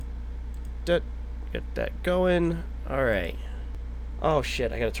Get that going. All right. Oh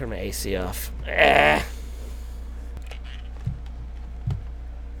shit! I gotta turn my AC off. Ah.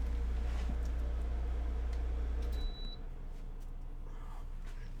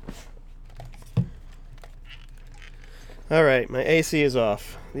 All right, my AC is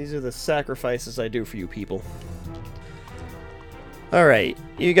off. These are the sacrifices I do for you people. All right,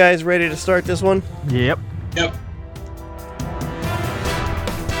 you guys ready to start this one? Yep. Yep.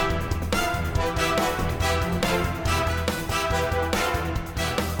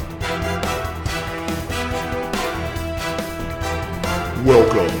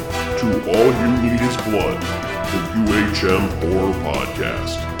 Welcome to All You Need Is Blood, the UHM Horror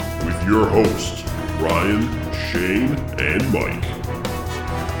Podcast, with your hosts, Ryan, Shane, and Mike.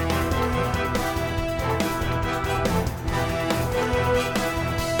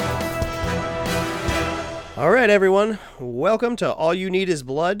 All right, everyone. Welcome to All You Need Is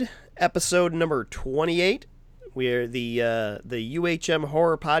Blood, episode number 28. We're the UHM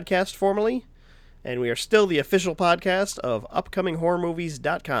Horror Podcast formerly, and we are still the official podcast of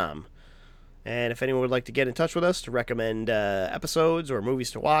UpcomingHorrorMovies.com. And if anyone would like to get in touch with us to recommend episodes or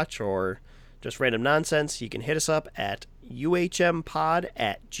movies to watch or just random nonsense, you can hit us up at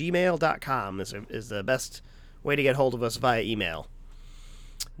uhmpod@gmail.com is the best way to get hold of us via email.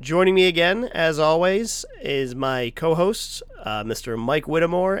 Joining me again, as always, is my co-hosts, Mr. Mike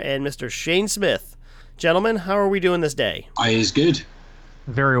Whittemore and Mr. Shane Smith. Gentlemen, how are we doing this day? I is good.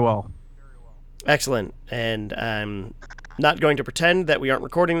 Very well. Excellent. And I'm not going to pretend that we aren't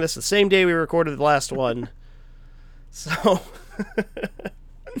recording this the same day we recorded the last one. So,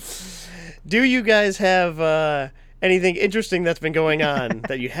 do you guys have anything interesting that's been going on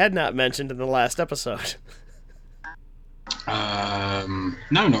that you had not mentioned in the last episode? No,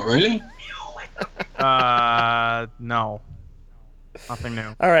 not really. No. Nothing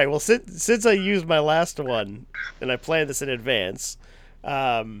new. All right. Well, since I used my last one and I planned this in advance,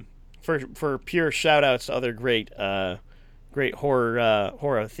 for pure shout outs to other great horror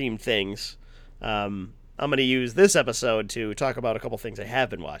themed things, I'm going to use this episode to talk about a couple things I have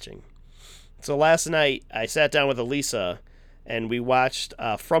been watching. So last night I sat down with Elisa and we watched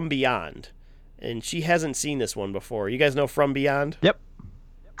From Beyond, and she hasn't seen this one before. You guys know From Beyond? Yep.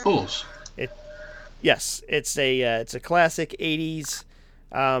 Of course. Yes, it's a classic 80s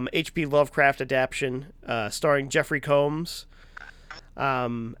H.P. Lovecraft adaptation starring Jeffrey Combs,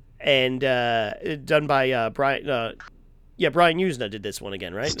 and done by Brian. Brian Usna did this one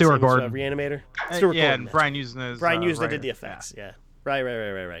again, right? Stuart Gordon, Reanimator. Stuart Gordon. And Brian Usna did the effects. Yeah.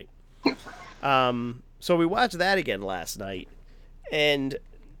 Right. So we watched that again last night, and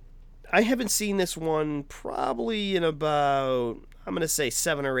I haven't seen this one probably in about, I'm going to say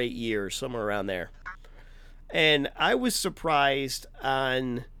 7 or 8 years, somewhere around there. And I was surprised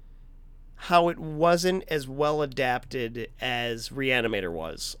on how it wasn't as well adapted as Reanimator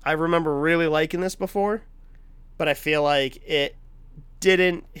was. I remember really liking this before, but I feel like it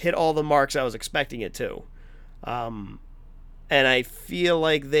didn't hit all the marks I was expecting it to. And I feel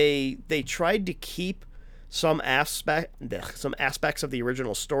like they tried to keep some aspects of the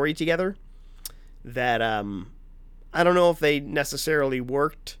original story together that I don't know if they necessarily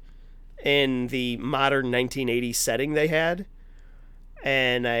worked in the modern 1980s setting they had.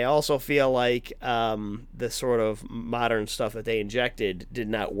 And I also feel like the sort of modern stuff that they injected did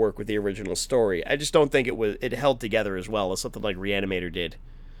not work with the original story. I just don't think it held together as well as something like Reanimator did.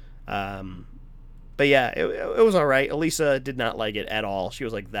 But yeah, it was all right. Elisa did not like it at all. She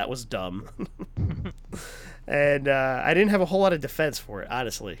was like, that was dumb. And I didn't have a whole lot of defense for it,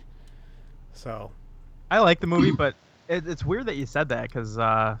 honestly. So I like the movie, but it's weird that you said that because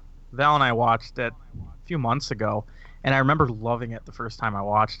Val and I watched it a few months ago, and I remember loving it the first time I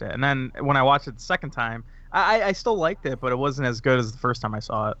watched it. And then when I watched it the second time, I still liked it, but it wasn't as good as the first time I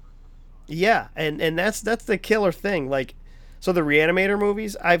saw it. Yeah, and that's the killer thing. Like, so the Reanimator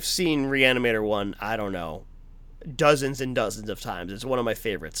movies, I've seen Reanimator 1, I don't know, dozens and dozens of times. It's one of my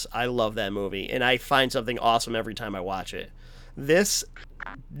favorites. I love that movie, and I find something awesome every time I watch it. This,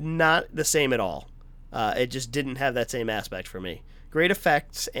 not the same at all. It just didn't have that same aspect for me. Great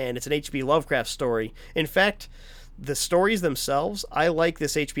effects, and it's an H.P. Lovecraft story. In fact, the stories themselves, I like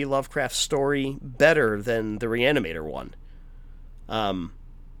this H.P. Lovecraft story better than the Reanimator one,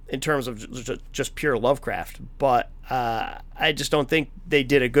 in terms of just pure Lovecraft. But I just don't think they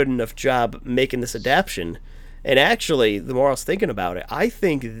did a good enough job making this adaptation. And actually, the more I was thinking about it, I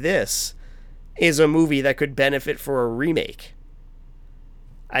think this is a movie that could benefit for a remake.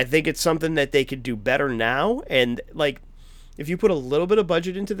 I think it's something that they could do better now, and like, if you put a little bit of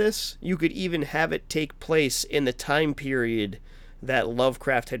budget into this, you could even have it take place in the time period that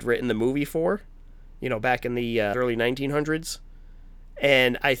Lovecraft had written the movie for, back in the early 1900s.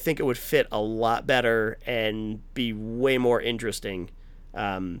 And I think it would fit a lot better and be way more interesting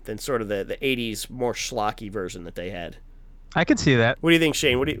than sort of the 80s more schlocky version that they had. I could see that. What do you think,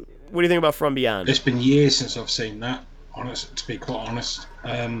 Shane? What do you think about From Beyond? It's been years since I've seen that. To be quite honest,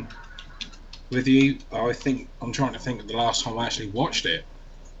 with you, I'm trying to think of the last time I actually watched it.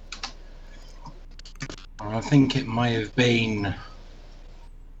 I think it may have been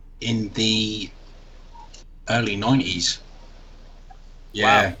in the early 90s.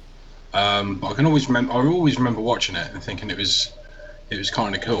 Yeah. Wow. I can always remember. I always remember watching it and thinking it was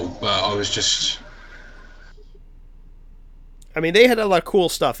kind of cool, but I was just. I mean, they had a lot of cool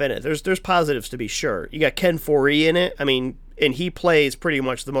stuff in it. There's positives to be sure. You got Ken Foree in it. I mean, and he plays pretty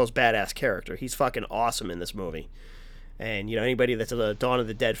much the most badass character. He's fucking awesome in this movie. And anybody that's a Dawn of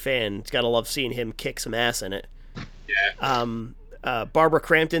the Dead fan, has got to love seeing him kick some ass in it. Yeah. Barbara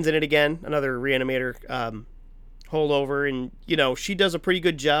Crampton's in it again, another Reanimator holdover, and she does a pretty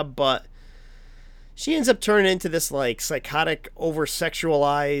good job, but she ends up turning into this like psychotic, over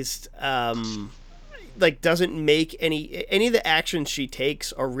sexualized, like doesn't make any of the actions she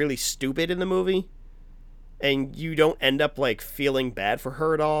takes are really stupid in the movie, and you don't end up like feeling bad for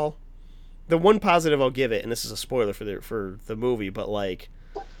her at all. The one positive I'll give it, and this is a spoiler for the movie, but like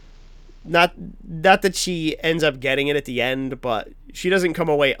not that she ends up getting it at the end, but she doesn't come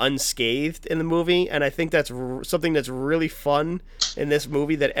away unscathed in the movie, and I think that's something that's really fun in this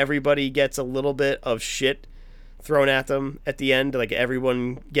movie, that everybody gets a little bit of shit thrown at them at the end, like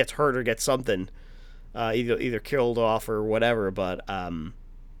everyone gets hurt or gets something, either killed off or whatever, but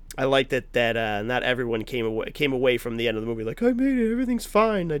I like that not everyone came away from the end of the movie like, I made it, everything's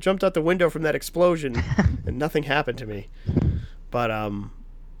fine, I jumped out the window from that explosion and nothing happened to me. But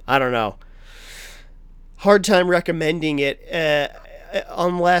I don't know. Hard time recommending it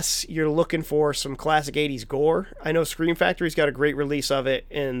unless you're looking for some classic 80s gore. I know Scream Factory's got a great release of it,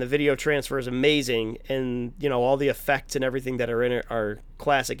 and the video transfer is amazing, and all the effects and everything that are in it are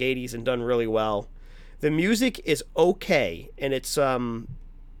classic 80s and done really well. The music is okay, and it's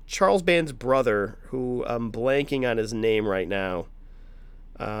Charles Band's brother, who I'm blanking on his name right now.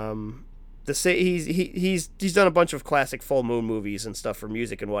 He's done a bunch of classic Full Moon movies and stuff for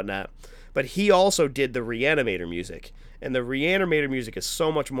music and whatnot, but he also did the Reanimator music, and the Reanimator music is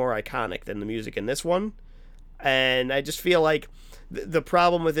so much more iconic than the music in this one. And I just feel like the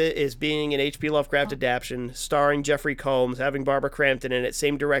problem with it is being an H.P. Lovecraft adaptation, starring Jeffrey Combs, having Barbara Crampton in it,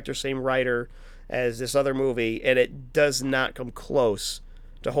 same director, same writer as this other movie, and it does not come close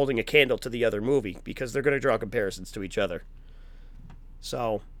to holding a candle to the other movie, because they're going to draw comparisons to each other.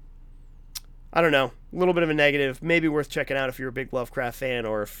 So, I don't know. A little bit of a negative. Maybe worth checking out if you're a big Lovecraft fan,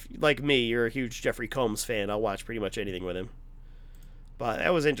 or if, like me, you're a huge Jeffrey Combs fan. I'll watch pretty much anything with him. But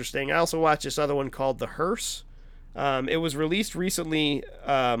that was interesting. I also watched this other one called The Hearse. It was released recently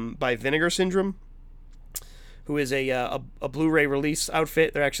by Vinegar Syndrome, who is a Blu-ray release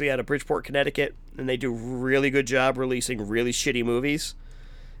outfit. They're actually out of Bridgeport, Connecticut, and they do a really good job releasing really shitty movies.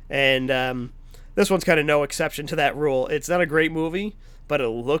 And this one's kind of no exception to that rule. It's not a great movie, but it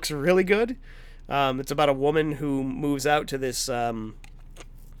looks really good. It's about a woman who moves out to this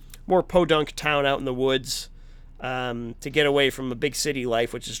more podunk town out in the woods to get away from a big city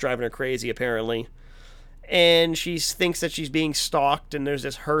life, which is driving her crazy, apparently. And she thinks that she's being stalked, and there's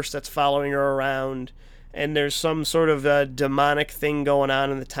this hearse that's following her around, and there's some sort of demonic thing going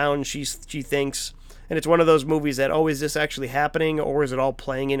on in the town, she thinks. And it's one of those movies that, oh, is this actually happening, or is it all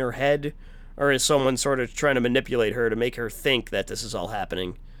playing in her head? Or is someone sort of trying to manipulate her to make her think that this is all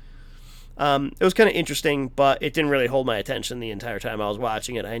happening? It was kind of interesting, but it didn't really hold my attention the entire time I was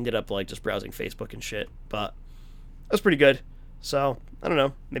watching it. I ended up just browsing Facebook and shit, but it was pretty good. So, I don't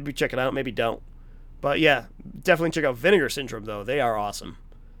know. Maybe check it out, maybe don't. But yeah, definitely check out Vinegar Syndrome, though. They are awesome.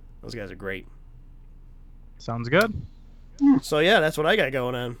 Those guys are great. Sounds good. So yeah, that's what I got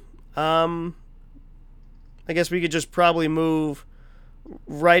going on. I guess we could just probably move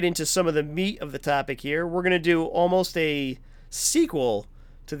right into some of the meat of the topic here. We're going to do almost a sequel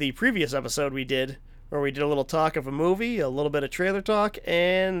to the previous episode we did, where we did a little talk of a movie, a little bit of trailer talk,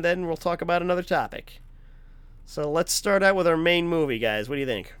 and then we'll talk about another topic. So let's start out with our main movie, guys. What do you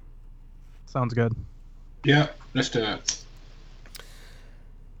think? Sounds good. Yeah, let's do it.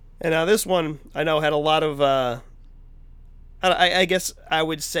 And now this one, I know, had a lot of, I guess I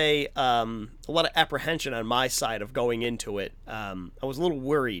would say, a lot of apprehension on my side of going into it. I was a little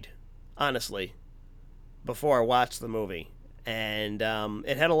worried, honestly, before I watched the movie. And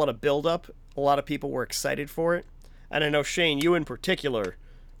it had a lot of build-up. A lot of people were excited for it. And I know, Shane, you in particular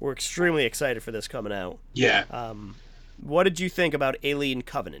were extremely excited for this coming out. Yeah. What did you think about Alien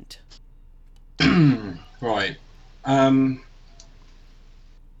Covenant? Right. I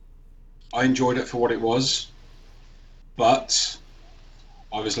enjoyed it for what it was, but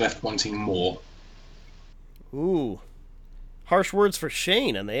I was left wanting more. Ooh. Harsh words for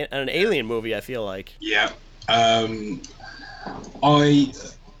Shane on an Alien movie, I feel like. Yeah. I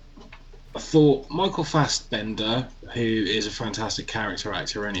thought Michael Fassbender, who is a fantastic character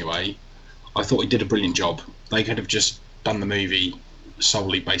actor anyway, I thought he did a brilliant job. They could have just done the movie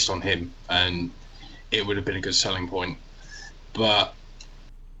solely based on him, and it would have been a good selling point. But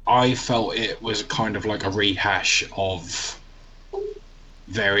I felt it was kind of like a rehash of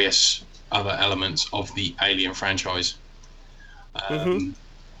various other elements of the Alien franchise.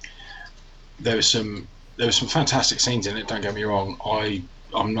 There was some fantastic scenes in it. Don't get me wrong.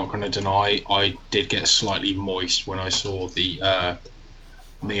 I'm not going to deny I did get slightly moist when I saw the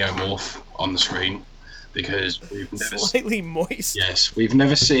Neomorph on the screen, because we've never slightly moist. Yes, we've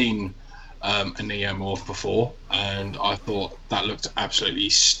never seen a Neomorph before, and I thought that looked absolutely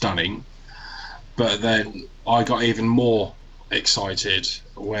stunning. But then I got even more excited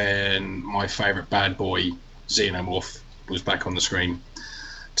when my favourite bad boy, Xenomorph, was back on the screen.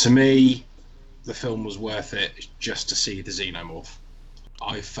 To me, the film was worth it just to see the Xenomorph.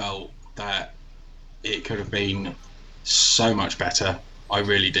 I felt that it could have been so much better. I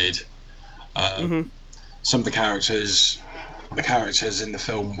really did. Some of the characters in the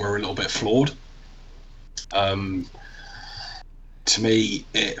film were a little bit flawed. To me,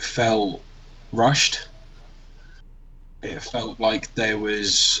 it felt rushed. It felt like there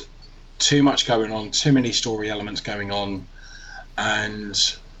was too much going on, too many story elements going on,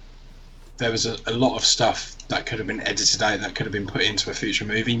 and there was a lot of stuff that could have been edited out, that could have been put into a future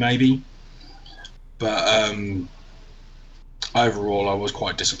movie maybe. But overall, I was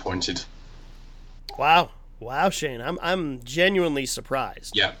quite disappointed. Wow, Shane, I'm genuinely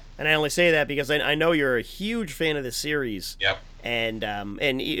surprised. Yeah. And I only say that because I know you're a huge fan of the series. Yeah. And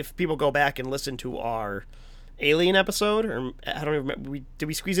if people go back and listen to our Alien episode, or I don't even remember, did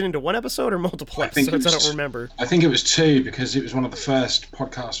we squeeze it into one episode or multiple episodes? I don't remember. I think it was two, because it was one of the first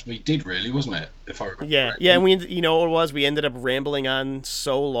podcasts we did, really, wasn't it? If I remember. Yeah, correctly. Yeah, and you know what it was? We ended up rambling on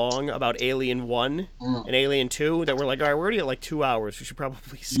so long about Alien 1 and Alien 2 that we're like, all right, we're already at like 2 hours. We should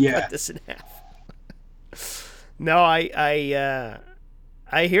probably split this in half. No, I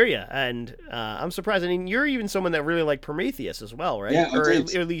hear you, and I'm surprised. I mean, you're even someone that really liked Prometheus as well, right? Yeah, I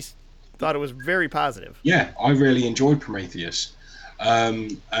did. Or at least thought it was very positive. Yeah, I really enjoyed Prometheus.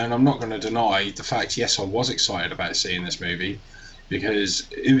 And I'm not going to deny the fact, yes, I was excited about seeing this movie, because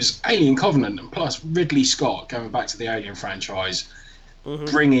it was Alien Covenant, and plus Ridley Scott going back to the Alien franchise,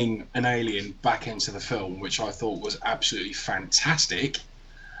 bringing an alien back into the film, which I thought was absolutely fantastic.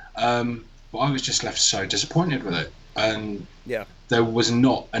 But I was just left so disappointed with it. And there was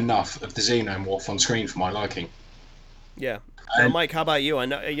not enough of the Xenomorph on screen for my liking. Yeah. Now, Mike, how about you? I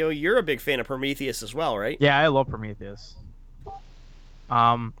know you're a big fan of Prometheus as well, right? Yeah, I love Prometheus.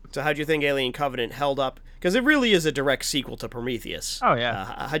 So how'd you think Alien Covenant held up? Because it really is a direct sequel to Prometheus. Oh,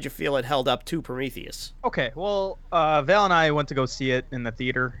 yeah. How'd you feel it held up to Prometheus? Okay, well, Val and I went to go see it in the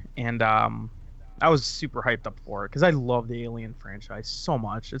theater, and I was super hyped up for it, because I love the Alien franchise so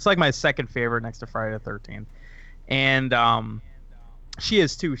much. It's like my second favorite next to Friday the 13th. And she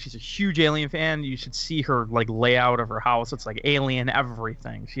is too. She's a huge Alien fan. You should see her like layout of her house. It's like Alien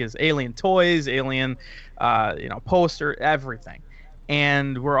everything. She has Alien toys, Alien, poster, everything.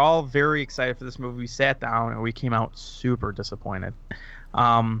 And we're all very excited for this movie. We sat down and we came out super disappointed.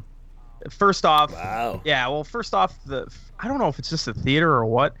 First off, wow. Yeah. Well, first off, I don't know if it's just the theater or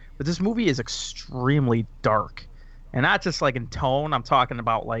what, but this movie is extremely dark, and not just like in tone. I'm talking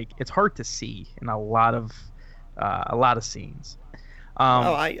about like it's hard to see in a lot of scenes.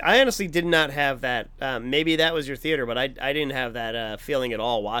 I honestly did not have that. Maybe that was your theater, but I didn't have that feeling at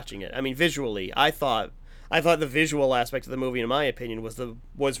all watching it. I mean, visually, I thought the visual aspect of the movie, in my opinion,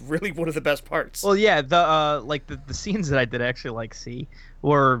 was really one of the best parts. Well, yeah, the scenes that I did actually like see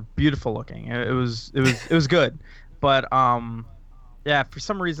were beautiful looking. It was good, but yeah, for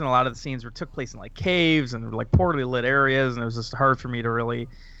some reason, a lot of the scenes took place in like caves and like poorly lit areas, and it was just hard for me to really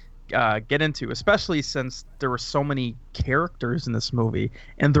get into, especially since there were so many characters in this movie,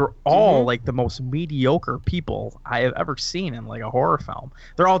 and they're all like the most mediocre people I have ever seen in like a horror film.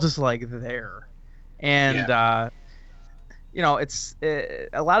 They're all just like there, and it's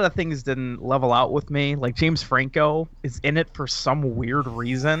a lot of things didn't level out with me. Like James Franco is in it for some weird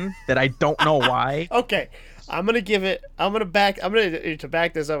reason that I don't know why. Okay, to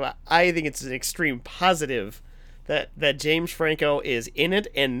back this up. I think it's an extreme positive that James Franco is in it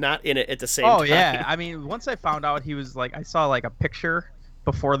and not in it at the same Oh time. yeah, I mean, once I found out he was like, I saw like a picture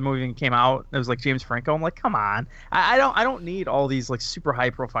before the movie even came out. It was like James Franco. I'm like, come on, I don't need all these like super high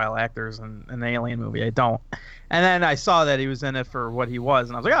profile actors in an Alien movie. I don't. And then I saw that he was in it for what he was,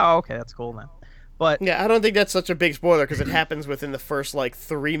 and I was like, oh, okay, that's cool then. But Yeah, I don't think that's such a big spoiler because it happens within the first like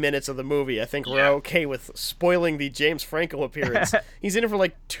 3 minutes of the movie. I think we're okay with spoiling the James Franco appearance. He's in it for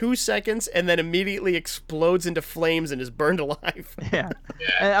like 2 seconds and then immediately explodes into flames and is burned alive. yeah,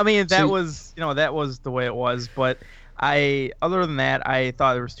 I mean that was that was the way it was. But other than that, I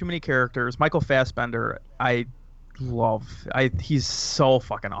thought there was too many characters. Michael Fassbender, I love. He's so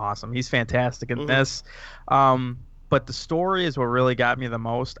fucking awesome. He's fantastic in this. But the story is what really got me the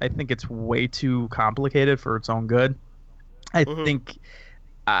most. I think it's way too complicated for its own good. I think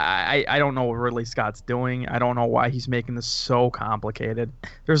I don't know what Ridley Scott's doing. I don't know why he's making this so complicated.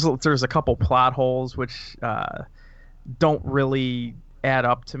 There's a couple plot holes which don't really add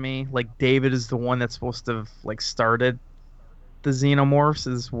up to me. Like David is the one that's supposed to have like started the xenomorphs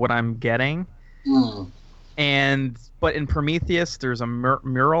is what I'm getting. But in Prometheus there's a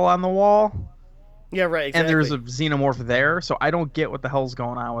mural on the wall. Yeah, right. Exactly. And there's a xenomorph there, so I don't get what the hell's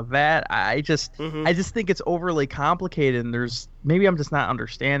going on with that. I just think it's overly complicated, and maybe I'm just not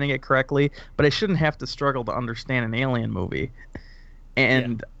understanding it correctly. But I shouldn't have to struggle to understand an Alien movie.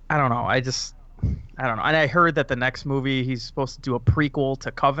 And I don't know. I don't know. And I heard that the next movie he's supposed to do a prequel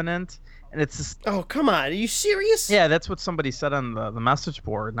to Covenant, and it's just, oh come on, are you serious? Yeah, that's what somebody said on the message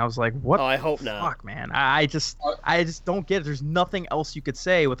board, and I was like, what? Oh, I hope not. Fuck, man. I just don't get it. There's nothing else you could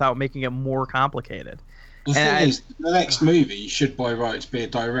say without making it more complicated. The thing is, the next movie should by rights be a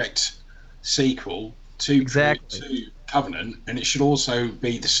direct sequel to Covenant, and it should also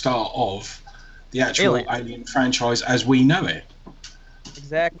be the start of the actual Alien franchise as we know it.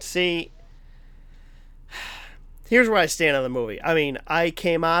 Exactly. See, here's where I stand on the movie. I mean, I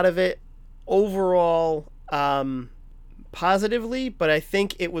came out of it overall positively, but I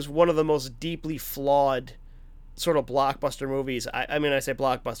think it was one of the most deeply flawed sort of blockbuster movies. I mean, I say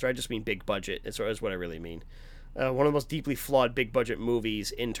blockbuster, I just mean big budget. Is what I really mean. One of the most deeply flawed big budget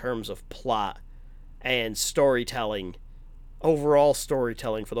movies in terms of plot and storytelling, overall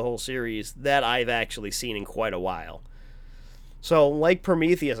storytelling for the whole series that I've actually seen in quite a while. So, like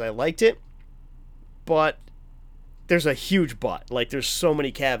Prometheus, I liked it, but there's a huge but. Like, there's so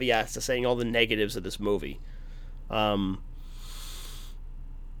many caveats to saying all the negatives of this movie. And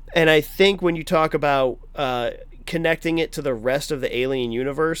I think when you talk about connecting it to the rest of the Alien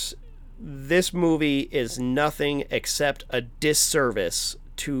universe, this movie is nothing except a disservice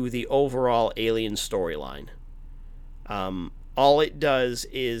to the overall Alien storyline. All it does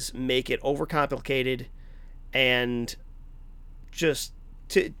is make it overcomplicated, and just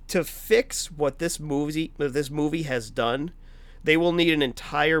to fix what this movie has done, they will need an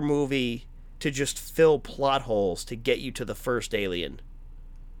entire movie to just fill plot holes to get you to the first Alien.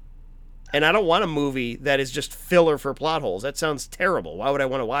 And I don't want a movie that is just filler for plot holes. That sounds terrible. Why would I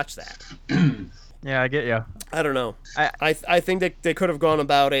want to watch that? Yeah, I get you. I don't know. I think that they could have gone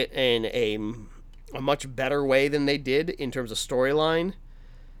about it in a much better way than they did in terms of storyline.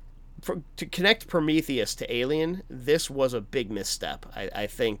 To connect Prometheus to Alien, this was a big misstep. I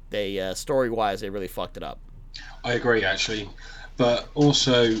think they, story-wise, they really fucked it up. I agree, actually. But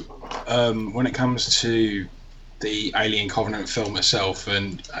also, when it comes to the Alien Covenant film itself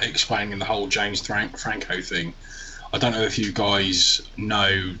and explaining the whole James Franco thing, I don't know if you guys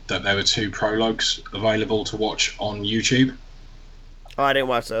know that there were 2 prologues available to watch on YouTube. Oh, I didn't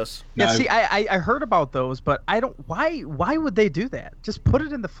watch those. Yeah, no. See, I heard about those, but I don't. Why would they do that? Just put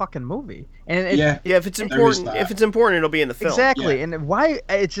it in the fucking movie. And if it's important, it'll be in the film. Exactly. Yeah. And why?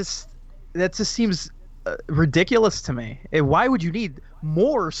 That just seems ridiculous to me. Why would you need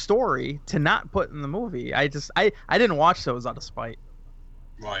more story to not put in the movie? I didn't watch those out of spite.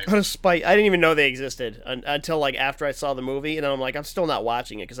 Right. Out of spite, I didn't even know they existed until like after I saw the movie, and then I'm like, I'm still not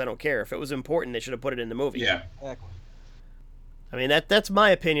watching it because I don't care. If it was important, they should have put it in the movie. Yeah. Exactly. I mean, that's my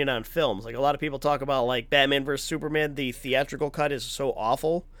opinion on films. Like, a lot of people talk about, like, Batman vs. Superman, the theatrical cut is so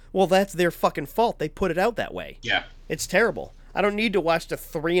awful. Well, that's their fucking fault. They put it out that way. Yeah. It's terrible. I don't need to watch the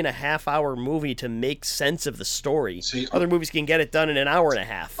 3.5-hour movie to make sense of the story. See, other movies can get it done in an hour and a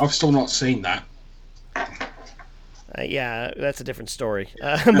half. I've still not seen that. Yeah, that's a different story.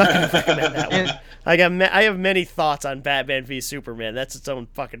 I'm not going to recommend that one. I have many thoughts on Batman v Superman. That's its own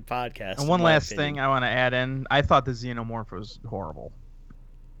fucking podcast. And one last thing I want to add in: I thought the Xenomorph was horrible.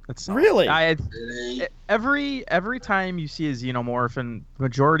 Really? Every time you see a Xenomorph in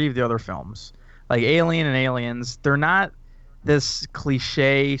majority of the other films, like Alien and Aliens, they're not this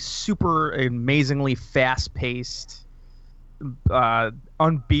cliche, super amazingly fast-paced,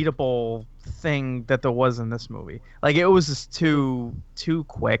 unbeatable thing that there was in this movie. Like, it was just too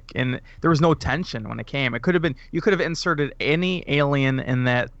quick, and there was no tension when it came. It could have been, you could have inserted any alien in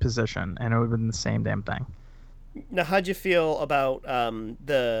that position, and it would have been the same damn thing. Now, how'd you feel about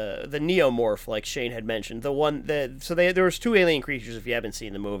the neomorph, like Shane had mentioned? The one that there was two alien creatures. If you haven't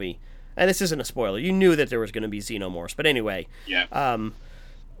seen the movie, and this isn't a spoiler, you knew that there was going to be xenomorphs. But anyway, Yeah.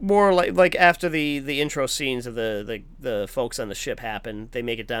 More like after the intro scenes of the folks on the ship happen, they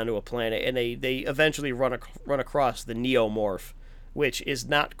make it down to a planet, and they eventually run across the neomorph, which is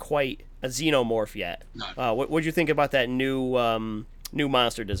not quite a xenomorph yet. No. What'd you think about that new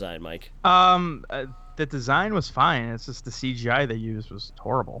monster design, Mike? The design was fine. It's just the CGI they used was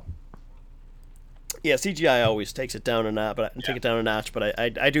horrible. Yeah, CGI always takes it down a notch, but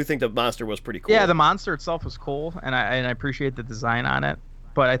I do think the monster was pretty cool. Yeah, the monster itself was cool, and I appreciate the design on it.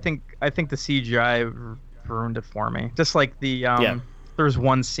 But I think the CGI ruined it for me. Just like there's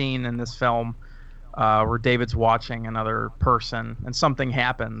one scene in this film where David's watching another person and something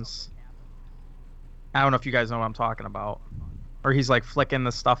happens. I don't know if you guys know what I'm talking about. Or he's like flicking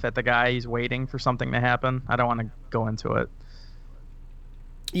the stuff at the guy. He's waiting for something to happen. I don't want to go into it.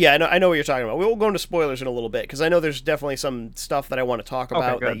 Yeah, I know what you're talking about. We'll go into spoilers in a little bit because I know there's definitely some stuff that I want to talk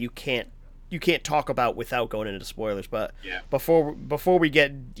about that you can't talk about without going into spoilers. But Yeah. before we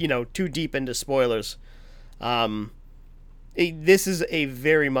get too deep into spoilers, this is a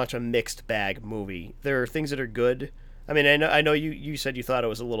very much a mixed bag movie. There are things that are good. I mean, I know you said you thought it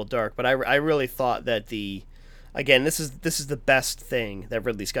was a little dark, but I really thought that this is the best thing that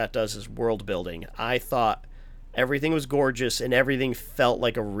Ridley Scott does is world building. I thought everything was gorgeous and everything felt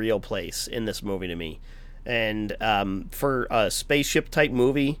like a real place in this movie to me. And for a spaceship type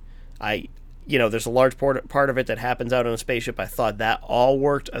movie, there's a large part of it that happens out on a spaceship. I thought that all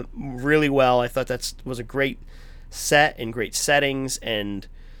worked really well. I thought that was a great set and great settings, and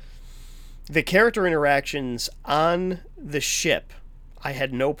the character interactions on the ship I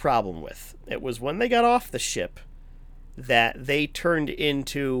had no problem with. It was when they got off the ship that they turned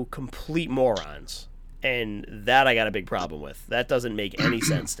into complete morons, and that I got a big problem with. That doesn't make any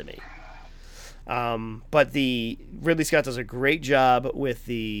sense to me. But Ridley Scott does a great job with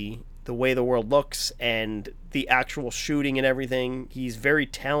the way the world looks and the actual shooting and everything. He's very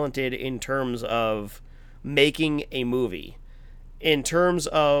talented in terms of making a movie. In terms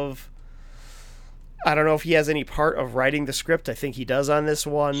of, I don't know if he has any part of writing the script. I think he does on this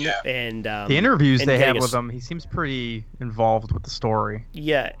one. Yeah. And the interviews they have with him, he seems pretty involved with the story.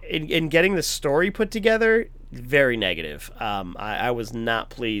 Yeah, in getting the story put together, very negative. I was not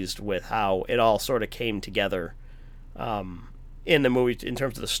pleased with how it all sort of came together in the movie, in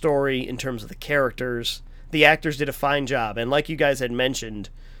terms of the story, in terms of the characters. The actors did a fine job, and like you guys had mentioned,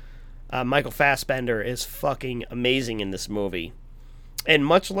 Michael Fassbender is fucking amazing in this movie. And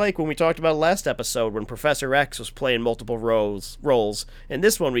much like when we talked about last episode when Professor X was playing multiple roles, in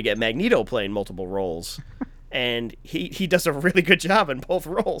this one we get Magneto playing multiple roles. And he does a really good job in both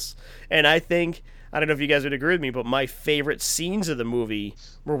roles. And I don't know if you guys would agree with me, but my favorite scenes of the movie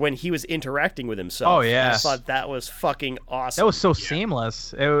were when he was interacting with himself. Oh, yeah. I thought that was fucking awesome. That was so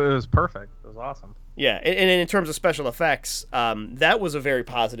seamless. It was perfect. It was awesome. Yeah, and in terms of special effects, that was a very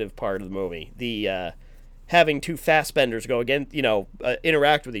positive part of the movie. The having two Fassbenders go again,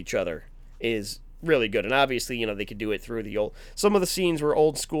 interact with each other is really good. And obviously, they could do it through the old. Some of the scenes were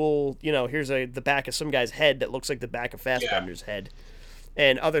old school. Here's the back of some guy's head that looks like the back of Fassbender's head,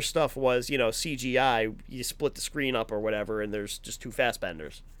 and other stuff was CGI. You split the screen up or whatever, and there's just two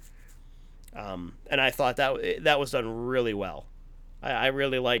Fassbenders. And I thought that was done really well. I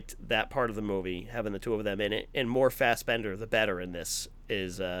really liked that part of the movie, having the two of them in it, and more Fassbender the better in this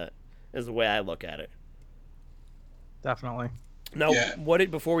is the way I look at it. Definitely. Now,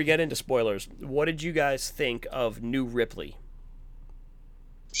 before we get into spoilers, what did you guys think of New Ripley?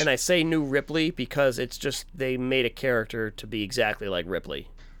 And I say New Ripley because it's just they made a character to be exactly like Ripley.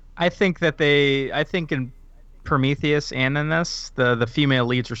 I think in Prometheus and in this, the female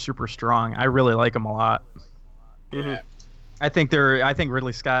leads are super strong. I really like them a lot. Yeah. I think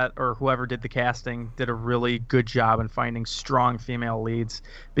Ridley Scott or whoever did the casting did a really good job in finding strong female leads,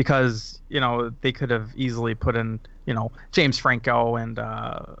 because they could have easily put in James Franco and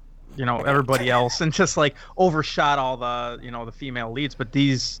everybody else and just like overshot all the the female leads. But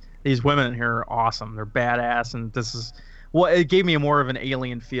these women in here are awesome. They're badass, and this is it gave me more of an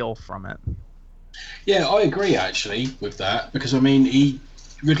alien feel from it. Yeah, I agree actually with that, because I mean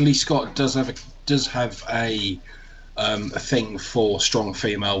Ridley Scott does have a thing for strong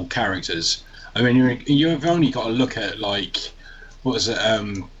female characters. I mean, you've only got to look at, like, what was it?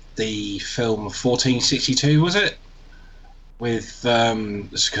 The film 1462, was it? With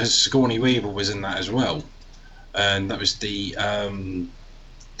because Sigourney Weaver was in that as well, and that was the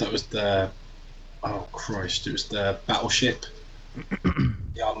oh Christ, it was the battleship,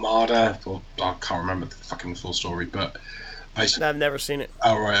 the Armada. Well, I can't remember the fucking full story, but basically, I've never seen it.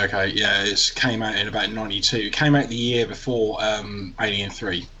 oh right, okay, yeah, it came out in about '92. It came out the year before Alien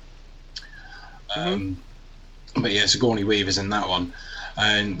 3. But yeah, Sigourney Weaver's in that one.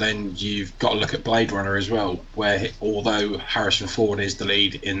 And then you've got to look at Blade Runner as well, where although Harrison Ford is the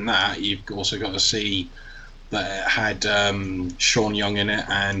lead in that, you've also got to see that it had Sean Young in it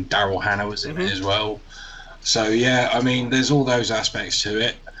and Daryl Hannah was in it as well. So yeah, I mean, there's all those aspects to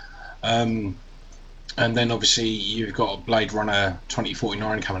it. And then obviously you've got Blade Runner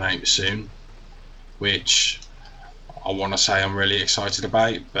 2049 coming out soon, which I want to say I'm really excited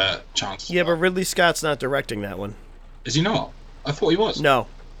about, but chances Yeah, but Ridley Scott's not directing that one. Is he not? I thought he was. No,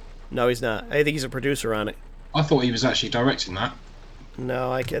 he's not. I think he's a producer on it. I thought he was actually directing that.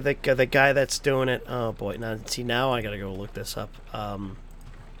 No, I think the guy that's doing it. Oh boy, now I gotta go look this up. I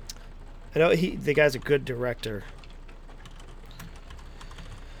know the guy's a good director.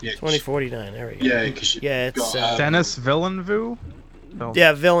 Yeah, 2049. There we go. yeah, because It's Denis Villeneuve.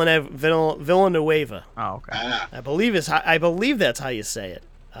 yeah, Villanueva. Oh, okay. I believe that's how you say it.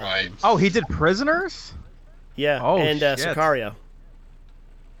 right. Oh, he did Prisoners. Yeah, Oh, and shit. Sicario.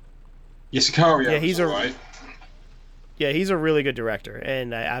 Yeah, Sicario. Yeah, he's was alright. Yeah, he's a really good director,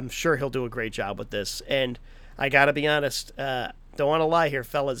 and I'm sure he'll do a great job with this. And I gotta be honest, don't want to lie here,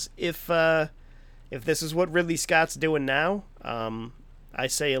 fellas. If this is what Ridley Scott's doing now, I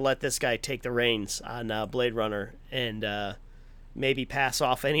say you let this guy take the reins on Blade Runner and maybe pass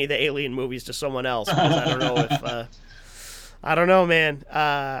off any of the Alien movies to someone else. Because I don't know if I don't know, man.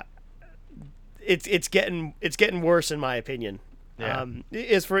 It's getting worse in my opinion. Yeah.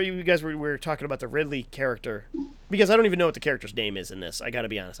 As for you guys, we were talking about the Ridley character, because I don't even know what the character's name is in this. I got to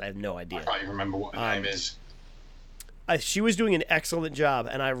be honest, I have no I idea. can't even remember what her name is. She was doing an excellent job,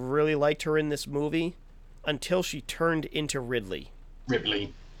 and I really liked her in this movie until she turned into Ridley.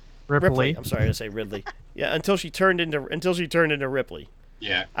 Ripley. Ripley. I'm sorry to say Ridley. Yeah, until she turned into Ripley.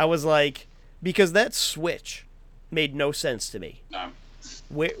 Yeah. I was like, because that switch made no sense to me. No.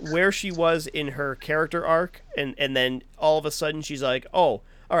 Where she was in her character arc, and then all of a sudden she's like, oh,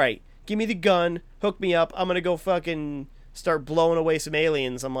 all right, give me the gun, hook me up, I'm gonna go fucking start blowing away some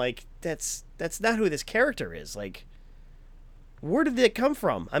aliens. I'm like, that's not who this character is. Like, where did that come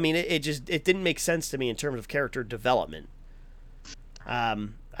from? I mean, it didn't make sense to me in terms of character development.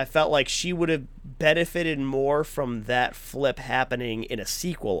 I felt like she would have benefited more from that flip happening in a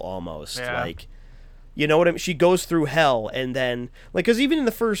sequel almost. Yeah. Like, you know what I mean? She goes through hell, and then, like, because even in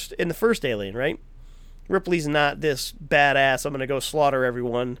the first Alien, right? Ripley's not this badass, I'm gonna go slaughter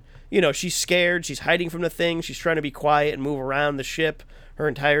everyone. You know, she's scared, she's hiding from the thing, she's trying to be quiet and move around the ship. Her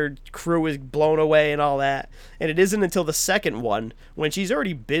entire crew is blown away and all that. And it isn't until the second one, when she's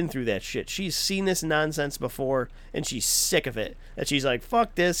already been through that shit, she's seen this nonsense before, and she's sick of it, that she's like,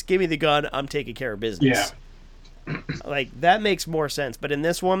 fuck this, give me the gun, I'm taking care of business. Yeah. Like, that makes more sense, but in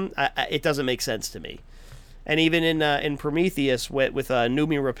this one, it doesn't make sense to me. And even in Prometheus with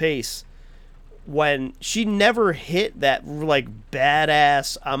Noomi Rapace, when she never hit that like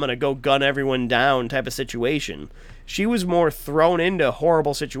badass, I'm gonna go gun everyone down type of situation, she was more thrown into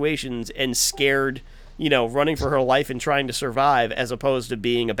horrible situations and scared, you know, running for her life and trying to survive, as opposed to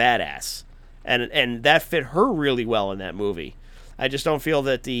being a badass. And that fit her really well in that movie. I just don't feel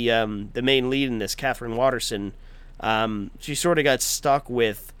that the main lead in this, Catherine Waterston, she sort of got stuck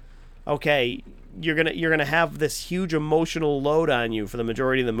with, okay, you're gonna have this huge emotional load on you for the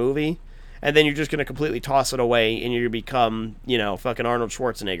majority of the movie, and then you're just gonna completely toss it away and you're gonna become, you know, fucking Arnold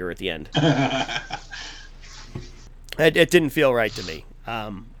Schwarzenegger at the end. It didn't feel right to me.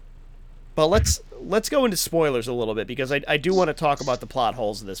 But let's go into spoilers a little bit, because I do want to talk about the plot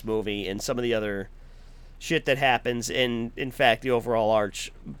holes of this movie and some of the other shit that happens, and in fact the overall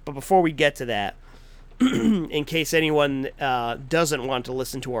arch. But before we get to that, in case anyone doesn't want to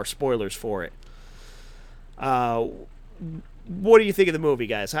listen to our spoilers for it, what do you think of the movie,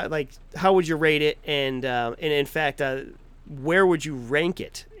 guys? How would you rate it? And in fact, where would you rank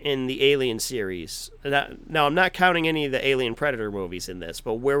it in the Alien series? Now, I'm not counting any of the Alien Predator movies in this,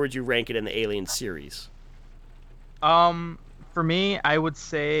 but where would you rank it in the Alien series? For me, I would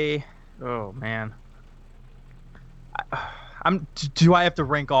say, oh man, do I have to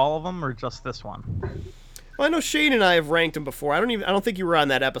rank all of them or just this one? Well, I know Shane and I have ranked them before. I don't think you were on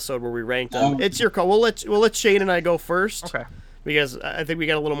that episode where we ranked them. It's your call. We'll let Shane and I go first. Okay. because I think we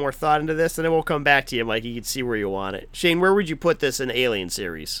got a little more thought into this, and then we'll come back to you, Mike. You can see where you want it. Shane, where would you put this in Alien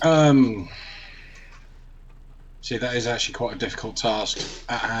series? See, that is actually quite a difficult task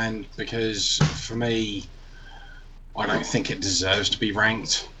at hand, because for me, I don't think it deserves to be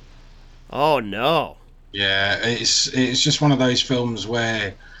ranked. Oh no. Yeah, it's just one of those films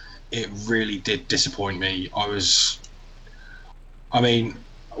where it really did disappoint me. When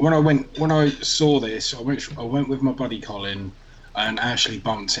I saw this, I went with my buddy Colin, and actually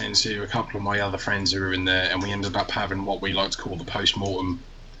bumped into a couple of my other friends who were in there, and we ended up having what we like to call the post-mortem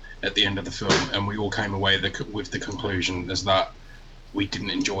at the end of the film, and we all came away with the conclusion as that we didn't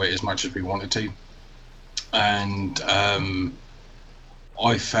enjoy it as much as we wanted to. And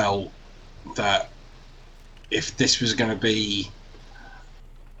I felt that if this was going to be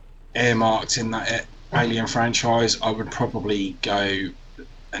earmarked in that Alien franchise, I would probably go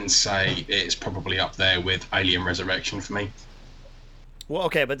and say it's probably up there with Alien Resurrection for me. Well,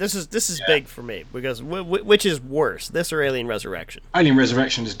 okay, but this is big for me, because which is worse, this or Alien Resurrection? Alien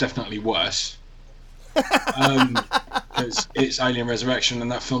Resurrection is definitely worse. Because it's Alien Resurrection and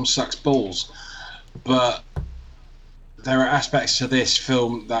that film sucks balls. But there are aspects to this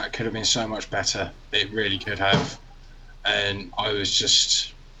film that could have been so much better. It really could have. And I was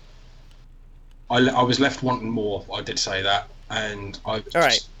just... I was left wanting more, I did say that. And I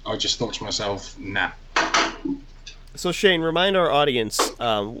just thought to myself, nah. So Shane, remind our audience,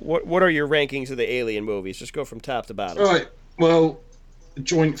 what are your rankings of the Alien movies? Just go from top to bottom. All right. Well,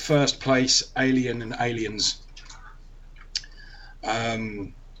 joint first place, Alien and Aliens. I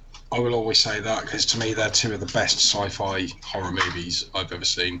will always say that, because to me they're two of the best sci-fi horror movies I've ever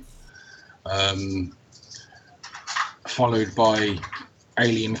seen. Followed by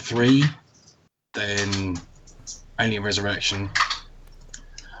Alien 3, then Alien Resurrection.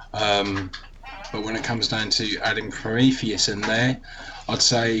 But when it comes down to adding Prometheus in there, I'd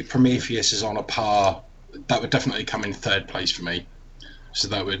say Prometheus is on a par. That would definitely come in third place for me. So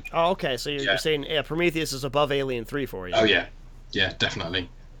that would... Oh, okay. So you're saying Prometheus is above Alien 3 for you. Oh, yeah. Yeah, definitely.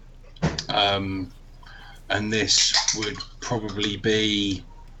 And this would probably be...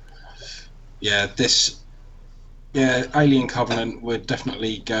 Alien Covenant would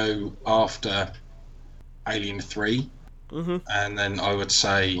definitely go after Alien 3. Mm-hmm. And then I would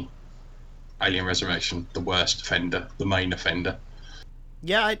say Alien Resurrection, the worst offender, the main offender.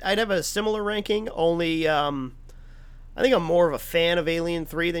 Yeah, I'd have a similar ranking, only I think I'm more of a fan of Alien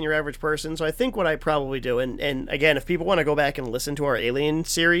 3 than your average person, so I think what I probably do, and again, if people want to go back and listen to our Alien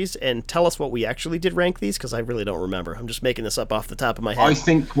series and tell us what we actually did rank these, because I really don't remember. I'm just making this up off the top of my head. I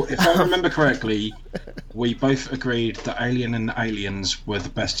think, if I remember correctly, we both agreed that Alien and Aliens were the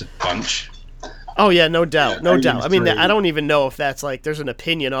best bunch. Oh yeah, no doubt, no doubt. I mean, 3. I don't even know if that's like there's an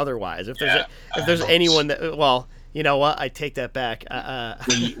opinion otherwise. If there's anyone that, well, you know what, I take that back.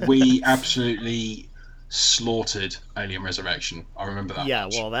 We absolutely slaughtered Alien Resurrection. I remember that. Yeah,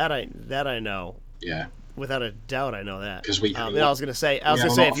 much. Well, that I know. Yeah. Without a doubt, I know that. Because I was gonna say,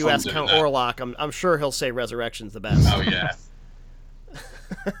 if you ask Count Orlok, I'm sure he'll say Resurrection's the best. Oh yeah.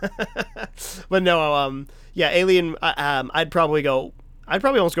 But no, Alien. I'd probably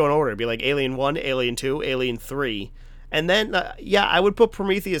almost go in order. It'd be like Alien 1, Alien 2, Alien 3. And then, I would put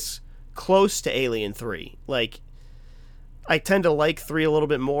Prometheus close to Alien 3. Like, I tend to like 3 a little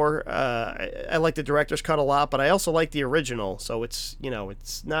bit more. I like the director's cut a lot, but I also like the original. So it's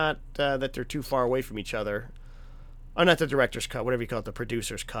not that they're too far away from each other. Or not the director's cut, whatever you call it, the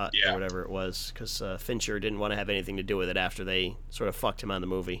producer's cut, or whatever it was. Because Fincher didn't want to have anything to do with it after they sort of fucked him on the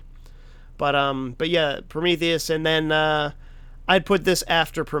movie. But yeah, Prometheus, and then... I'd put this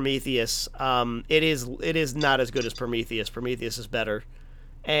after Prometheus. It is not as good as Prometheus. Prometheus is better,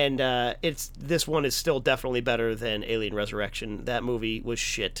 and this one is still definitely better than Alien Resurrection. That movie was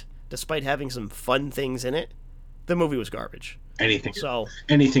shit, despite having some fun things in it. The movie was garbage.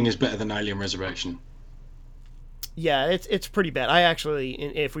 Anything is better than Alien Resurrection. Yeah, it's pretty bad. I actually,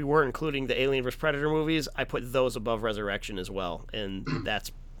 if we were including the Alien vs Predator movies, I put those above Resurrection as well, and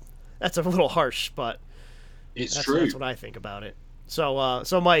that's a little harsh, but. It's true. That's what I think about it. So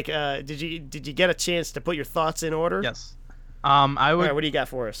Mike, did you get a chance to put your thoughts in order? Yes. I would. All right, what do you got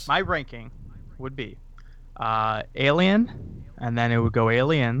for us? My ranking would be Alien, and then it would go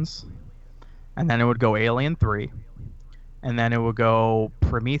Aliens, and then it would go Alien 3, and then it would go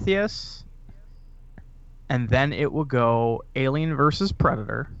Prometheus, and then it would go Alien versus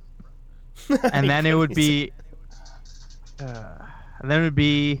Predator, and then it would be,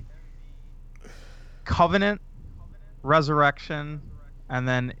 Covenant, Resurrection, and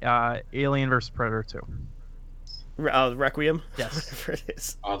then Alien vs Predator 2. Requiem? Yes. Whatever it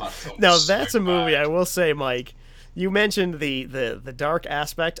is. Oh, that film Now, was that's so a movie, bad. I will say, Mike, You mentioned the dark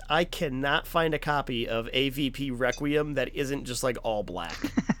aspect. I cannot find a copy of AVP Requiem that isn't just like all black.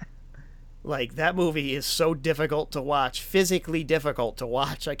 Like, that movie is so difficult to watch, physically difficult to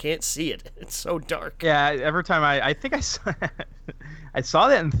watch. I can't see it. It's so dark. Yeah, every time I think I saw, I saw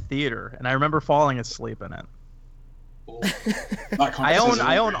that in theater, and I remember falling asleep in it. I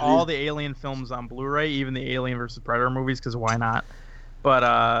own all the Alien films on Blu-ray, even the Alien vs. Predator movies, because why not?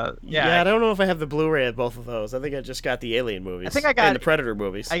 But yeah, I don't know if I have the Blu-ray of both of those. I think I just got the Alien movies. I think I got and the Predator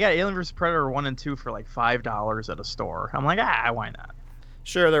movies. I got Alien vs. Predator 1 and 2 for like $5 at a store. I'm like, why not?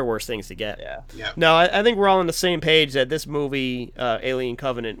 Sure, there are worse things to get. Yeah. No, I think we're all on the same page that this movie, Alien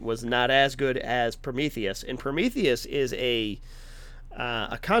Covenant, was not as good as Prometheus. And Prometheus is a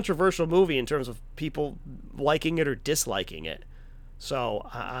controversial movie in terms of people liking it or disliking it. So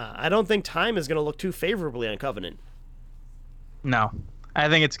I don't think time is going to look too favorably on Covenant. No, I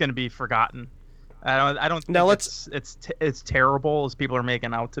think it's going to be forgotten. I don't think now it's terrible as people are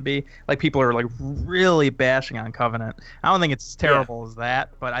making out to be. Like, people are like really bashing on Covenant. I don't think it's terrible as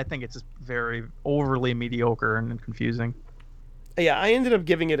that, but I think it's just very overly mediocre and confusing. Yeah, I ended up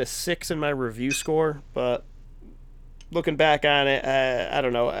giving it a 6 in my review score, but looking back on it, I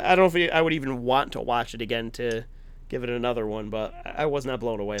don't know. I don't know if I would even want to watch it again to give it another one, but I was not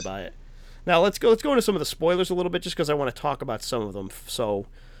blown away by it. Now let's go into some of the spoilers a little bit, just because I want to talk about some of them. So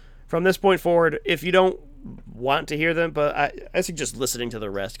from this point forward, if you don't want to hear them, but I suggest listening to the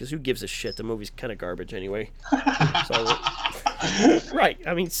rest, because who gives a shit? The movie's kind of garbage anyway. So, right.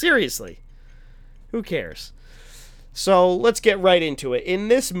 I mean, seriously. Who cares? So let's get right into it. In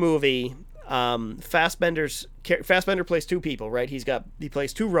this movie, Fassbender plays two people, right? He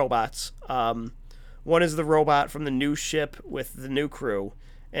plays two robots. One is the robot from the new ship with the new crew,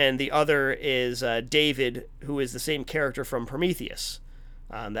 and the other is David, who is the same character from Prometheus.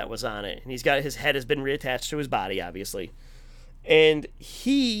 That was on it. And his head has been reattached to his body, obviously. And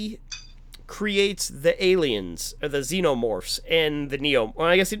he creates the aliens, or the xenomorphs, and the neo... Well,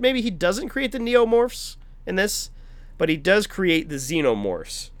 I guess maybe he doesn't create the neomorphs in this, but he does create the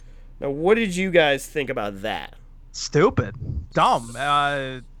xenomorphs. Now, what did you guys think about that? Stupid. Dumb.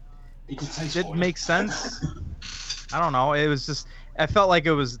 It didn't make sense. I don't know. It was just... I felt like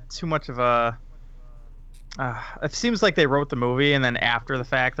it was too much of a... it seems like they wrote the movie, and then after the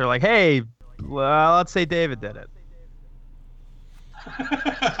fact, they're like, hey, let's say David did it.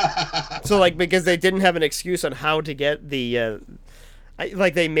 So, like, because they didn't have an excuse on how to get the...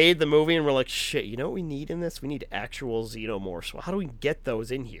 they made the movie and were like, shit, you know what we need in this? We need actual xenomorphs. Well, how do we get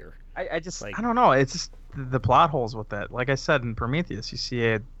those in here? I don't know. It's just the plot holes with that. Like I said, in Prometheus, you see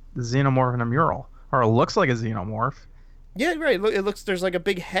a xenomorph in a mural. Or it looks like a xenomorph. Yeah, right. There's like a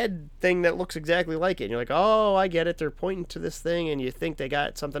big head thing that looks exactly like it. And you're like, oh, I get it. They're pointing to this thing, and you think they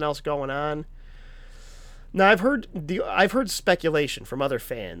got something else going on. Now, I've heard speculation from other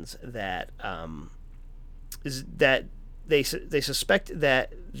fans that they suspect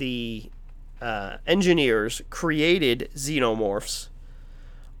that the engineers created xenomorphs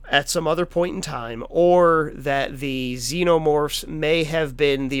at some other point in time, or that the xenomorphs may have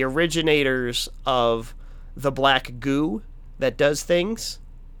been the originators of the black goo that does things,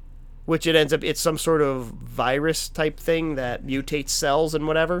 which it ends up, it's some sort of virus type thing that mutates cells and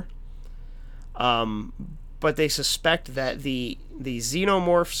whatever. But they suspect that the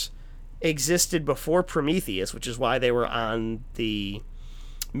xenomorphs existed before Prometheus, which is why they were on the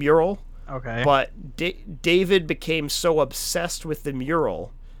mural. Okay. But David became so obsessed with the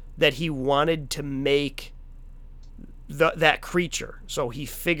mural that he wanted to make that creature. So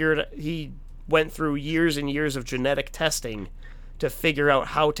he went through years and years of genetic testing to figure out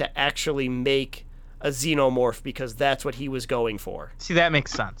how to actually make a xenomorph, because that's what he was going for. See, that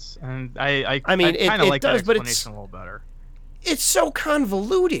makes sense. And I mean, kind of like that does, but explanation a little better. It's so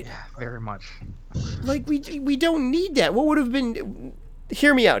convoluted. Yeah, very much. Like, we don't need that. What would have been...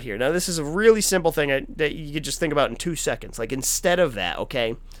 Hear me out here. Now, this is a really simple thing that you could just think about in 2 seconds. Like, instead of that,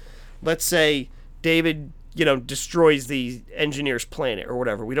 okay, let's say David, destroys the engineer's planet or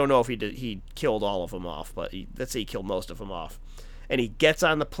whatever. We don't know if he killed all of them off, but let's say he killed most of them off. And he gets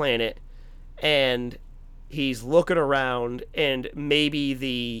on the planet, and he's looking around, and maybe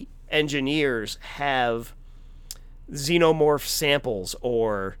the engineers have xenomorph samples,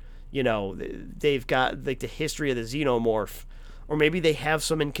 or, they've got like the history of the xenomorph, or maybe they have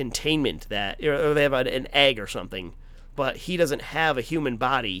some in containment or they have an egg or something, but he doesn't have a human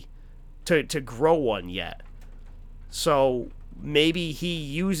body to grow one yet. So maybe he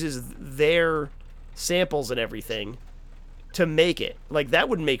uses their samples and everything to make it. Like, that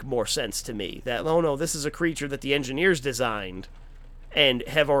would make more sense to me. That, oh no, this is a creature that the engineers designed, and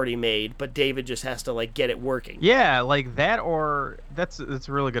have already made, but David just has to like get it working. Yeah, like that, or that's a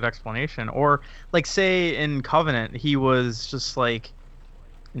really good explanation. Or like say in Covenant, he was just like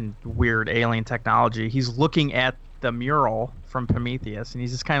in weird alien technology. He's looking at the mural from Prometheus, and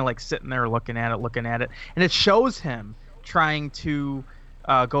he's just kind of like sitting there looking at it, and it shows him trying to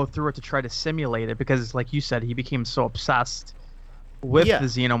go through it to try to simulate it because, like you said, he became so obsessed with the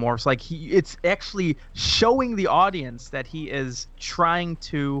xenomorphs. Like it's actually showing the audience that he is trying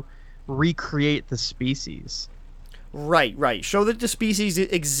to recreate the species. Right. Show that the species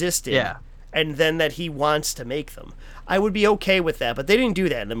existed. Yeah. And then that he wants to make them. I would be okay with that, but they didn't do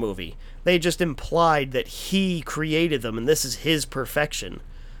that in the movie. They just implied that he created them and this is his perfection.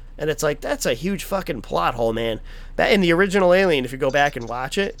 And it's like, that's a huge fucking plot hole, man. That in the original Alien, if you go back and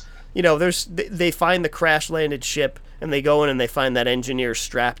watch it, you know, they find the crash-landed ship, and they go in and they find that engineer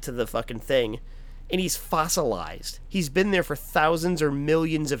strapped to the fucking thing, and he's fossilized. He's been there for thousands or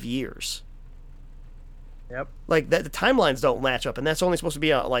millions of years. Yep. Like, the timelines don't match up, and that's only supposed to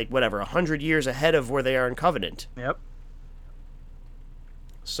be, 100 years ahead of where they are in Covenant. Yep.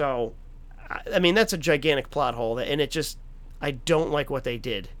 So, I mean, that's a gigantic plot hole, and it just, I don't like what they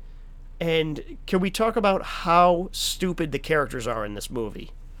did. And can we talk about how stupid the characters are in this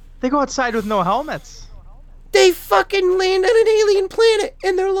movie? They go outside with no helmets. They fucking land on an alien planet,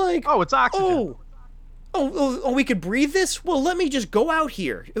 and they're like, oh, it's oxygen. Oh, we could breathe this? Well, let me just go out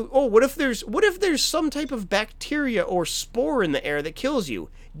here. Oh, what if there's some type of bacteria or spore in the air that kills you?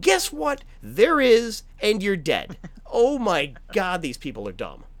 Guess what? There is, and you're dead. Oh my God, these people are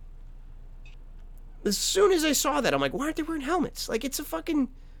dumb. As soon as I saw that, I'm like, why aren't they wearing helmets? Like, it's a fucking...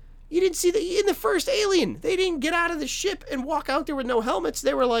 You didn't see in the first Alien, they didn't get out of the ship and walk out there with no helmets.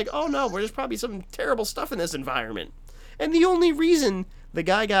 They were like, oh no, there's probably some terrible stuff in this environment. And the only reason the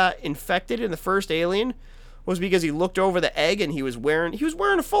guy got infected in the first Alien was because he looked over the egg and he was wearing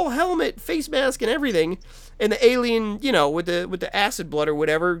a full helmet, face mask, and everything. And the alien, you know, with the acid blood or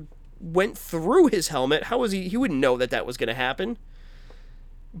whatever, went through his helmet. How was he wouldn't know that was going to happen.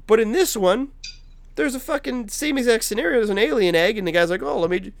 But in this one, there's a fucking same exact scenario. There's an alien egg, and the guy's like,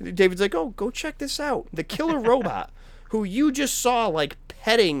 David's like, oh, go check this out. The killer robot, who you just saw, like,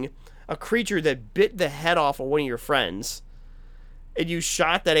 petting a creature that bit the head off of one of your friends, and you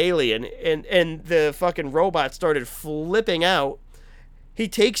shot that alien, and the fucking robot started flipping out. He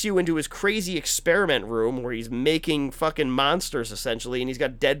takes you into his crazy experiment room where he's making fucking monsters, essentially, and he's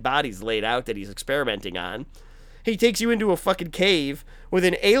got dead bodies laid out that he's experimenting on. He takes you into a fucking cave with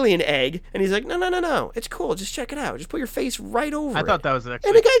an alien egg, and he's like, no, it's cool, just check it out. Just put your face right over it. I thought that was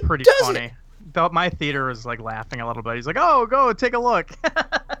actually pretty funny. My theater was like laughing a little bit. He's like, oh, go take a look.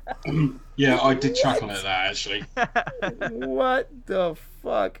 Yeah, I did chuckle at that, actually. What the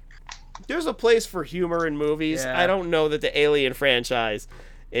fuck? There's a place for humor in movies. Yeah. I don't know that the Alien franchise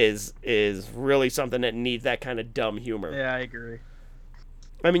is really something that needs that kind of dumb humor. Yeah, I agree.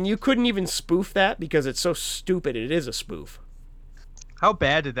 I mean, you couldn't even spoof that because it's so stupid. It is a spoof. How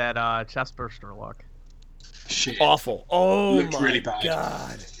bad did that chestburster look? Shit. Awful. Oh Looked my really bad.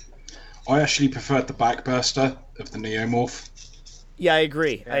 God. I actually preferred the backburster of the Neomorph. Yeah, I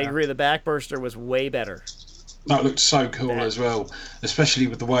agree. Yeah. I agree. The backburster was way better. That looked so cool as well, especially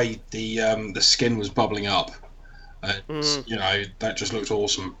with the way the skin was bubbling up. You know, that just looked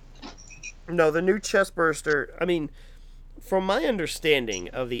awesome. No, the new chestburster, I mean, from my understanding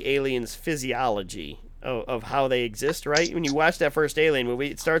of the aliens' physiology, of how they exist, right? When you watch that first Alien movie,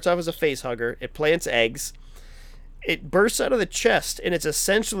 it starts off as a face hugger, it plants eggs, it bursts out of the chest, and it's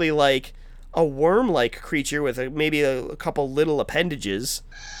essentially like a worm-like creature with maybe a couple little appendages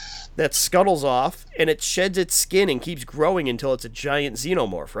that scuttles off, and it sheds its skin and keeps growing until it's a giant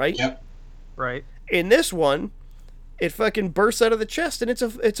xenomorph, right? Yep. Right. In this one, it fucking bursts out of the chest, and it's a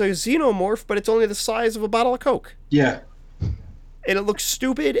xenomorph, but it's only the size of a bottle of Coke. Yeah. And it looks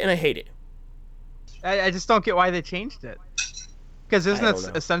stupid, and I hate it. I just don't get why they changed it. Because isn't I don't know.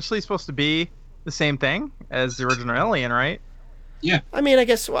 it essentially supposed to be the same thing as the original Alien, right? Yeah. I mean, I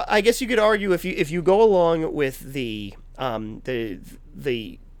guess you could argue if you go along with the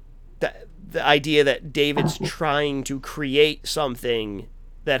idea that David's trying to create something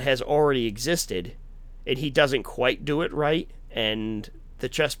that has already existed, and he doesn't quite do it right, and the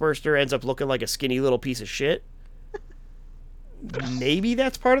chestburster ends up looking like a skinny little piece of shit. Maybe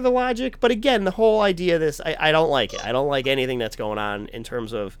that's part of the logic, but again, the whole idea of this, I don't like it. I don't like anything that's going on in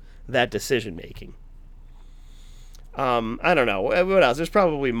terms of that decision making. I don't know what else. There's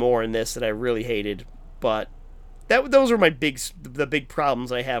probably more in this that I really hated, but those are the big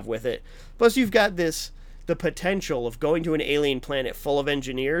problems I have with it. Plus, you've got the potential of going to an alien planet full of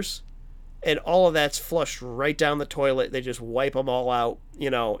engineers and all of that's flushed right down the toilet. They just wipe them all out,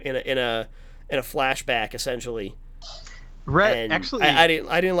 in a flashback essentially. And Actually, I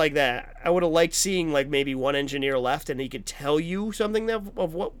didn't like that. I would have liked seeing like maybe one engineer left and he could tell you something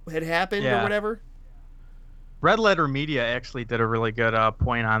of what had happened or whatever. Red Letter Media actually did a really good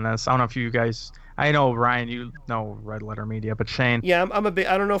point on this. I don't know if you guys. I know Ryan, you know Red Letter Media, but Shane. Yeah, I'm a bit.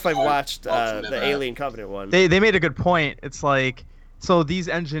 I don't know if I've watched the Alien Covenant one. They made a good point. It's like, so these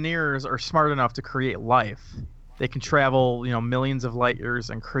engineers are smart enough to create life. They can travel, millions of light years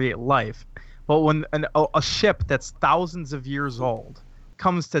and create life. But when a ship that's thousands of years old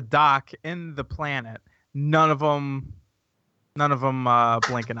comes to dock in the planet, none of them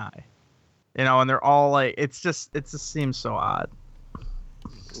blink an eye. And they're all like, it just seems so odd.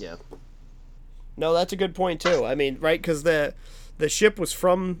 Yeah. No, that's a good point too. I mean, right? Because the ship was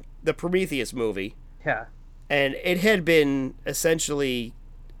from the Prometheus movie. Yeah. And it had been essentially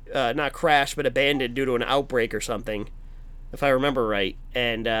not crashed, but abandoned due to an outbreak or something, if I remember right.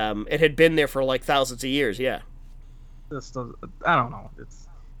 And it had been there for like thousands of years. Yeah. I don't know. It's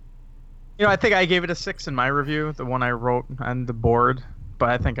I think I gave it a 6 in my review, the one I wrote on the board. But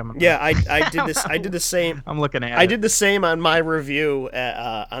I think I'm. Yeah, I did this. I did the same. I'm looking at. I did the same on my review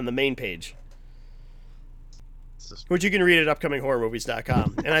on the main page, which you can read at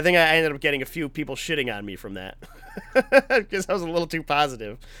upcominghorrormovies.com. And I think I ended up getting a few people shitting on me from that because I was a little too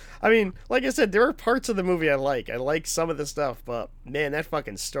positive. I mean, like I said, there are parts of the movie I like. I like some of the stuff, but man, that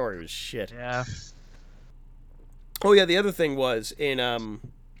fucking story was shit. Yeah. Oh yeah, the other thing was in the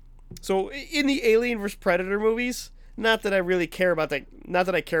Alien vs Predator movies. Not that I really care about not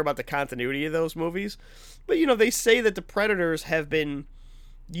that I care about the continuity of those movies, but they say that the Predators have been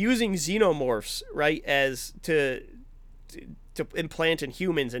using xenomorphs, right, as to implant in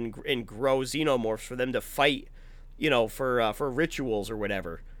humans and grow xenomorphs for them to fight, for rituals or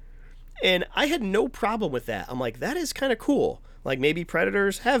whatever. And I had no problem with that. I'm like, that is kind of cool. Like maybe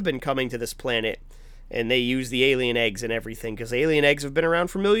Predators have been coming to this planet and they use the alien eggs and everything because alien eggs have been around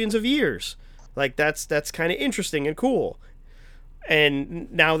for millions of years. Like, that's kind of interesting and cool.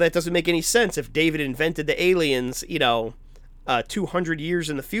 And now that doesn't make any sense if David invented the aliens, 200 years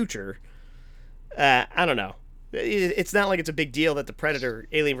in the future. I don't know. It's not like it's a big deal that the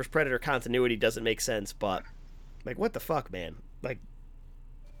Alien vs. Predator continuity doesn't make sense, but, like, what the fuck, man? Like,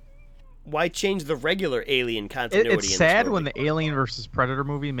 why change the regular Alien continuity? It's sad when the Alien vs. Predator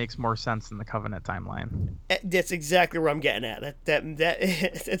movie makes more sense than the Covenant timeline. That's exactly where I'm getting at. That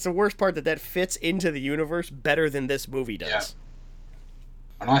it's the worst part that fits into the universe better than this movie does. Yeah.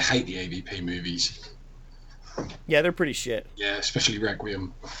 And I hate the AVP movies. Yeah, they're pretty shit. Yeah, especially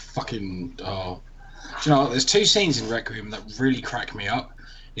Requiem. Fucking. There's 2 scenes in Requiem that really crack me up.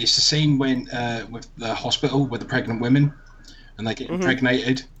 It's the scene when with the hospital with the pregnant women, and they get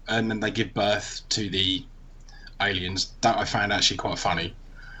impregnated. And then they give birth to the aliens. That I found actually quite funny.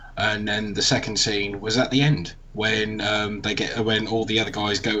 And then the second scene was at the end when when all the other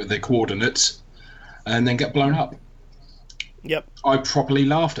guys go with their coordinates and then get blown up. Yep. I properly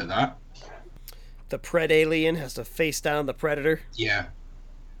laughed at that. The Pred alien has to face down the Predator. Yeah,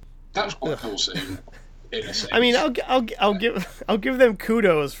 that was quite a cool scene. In a sense. I mean, I'll give them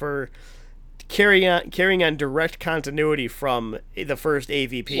kudos for carrying on direct continuity from the first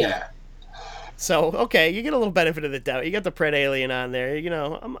AVP. Yeah. So, okay, you get a little benefit of the doubt. You got the Pred alien on there.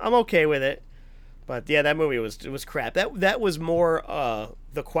 I'm okay with it. But yeah, that movie was crap. That was more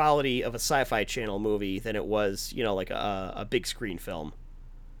the quality of a Sci-Fi Channel movie than it was, like a big screen film.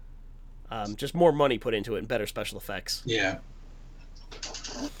 Just more money put into it and better special effects. Yeah.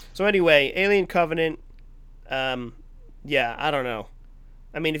 So anyway, Alien Covenant. Yeah, I don't know.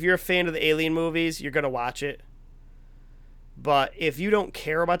 I mean, if you're a fan of the Alien movies, you're going to watch it. But if you don't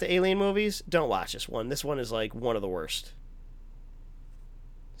care about the Alien movies, don't watch this one. This one is like one of the worst.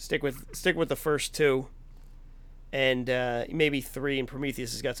 Stick with the first 2. And maybe 3, and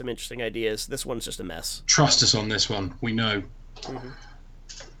Prometheus has got some interesting ideas. This one's just a mess. Trust us on this one. We know. Mm-hmm.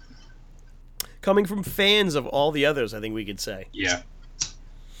 Coming from fans of all the others, I think we could say. Yeah.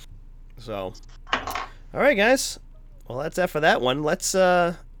 So, all right, guys. Well, that's it for that one.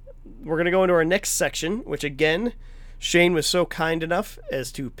 We're going to go into our next section, which again, Shane was so kind enough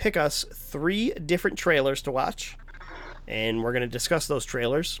as to pick us 3 different trailers to watch, and we're going to discuss those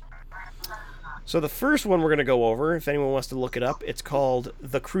trailers. So the first one we're going to go over, if anyone wants to look it up, it's called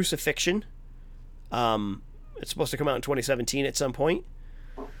The Crucifixion. It's supposed to come out in 2017 at some point.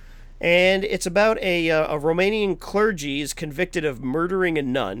 And it's about a Romanian clergy is convicted of murdering a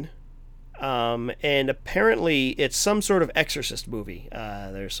nun. And apparently it's some sort of exorcist movie.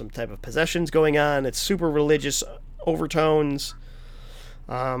 There's some type of possessions going on. It's super religious overtones.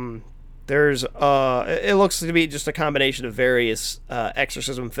 The There's it looks to be just a combination of various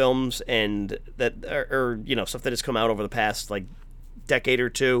exorcism films and that or stuff that has come out over the past like decade or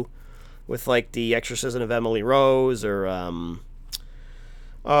two, with like the Exorcism of Emily Rose or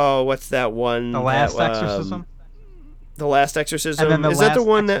what's that one? The Last Exorcism. The Last Exorcism. And then Is that the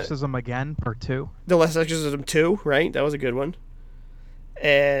one Exorcism again, part 2? The Last Exorcism 2, right? That was a good one.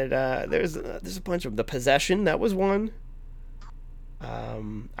 And there's a bunch of them. The Possession, that was one.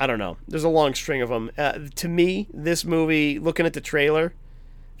 I don't know. There's a long string of them. To me, this movie, looking at the trailer,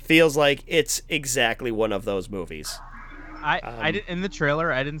 feels like it's exactly one of those movies. I did, in the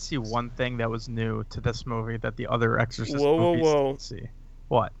trailer, I didn't see one thing that was new to this movie that the other Exorcist movies didn't see.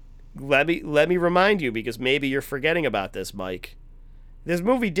 What? Let me remind you, because maybe you're forgetting about this, Mike. This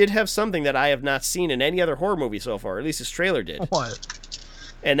movie did have something that I have not seen in any other horror movie so far. At least this trailer did. What?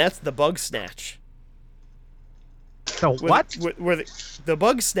 And that's the Bug Snatch. The what? Where the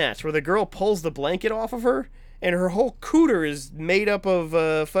Bug Snatch, where the girl pulls the blanket off of her, and her whole cooter is made up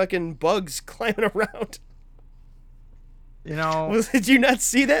of fucking bugs climbing around. Did you not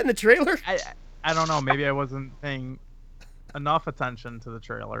see that in the trailer? I don't know. Maybe I wasn't paying enough attention to the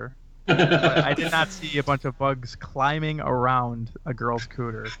trailer. But I did not see a bunch of bugs climbing around a girl's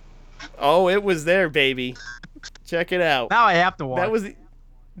cooter. Oh, it was there, baby. Check it out. Now I have to watch.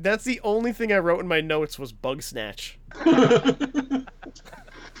 That's the only thing I wrote in my notes was Bug Snatch.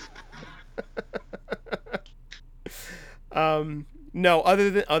 No,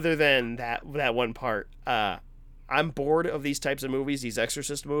 other than that one part, I'm bored of these types of movies, these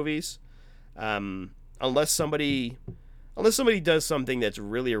Exorcist movies. Unless somebody does something that's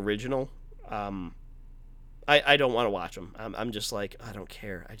really original, I don't want to watch them. I'm just like, I don't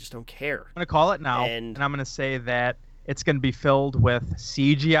care. I just don't care. I'm gonna call it now, and I'm gonna say that it's gonna be filled with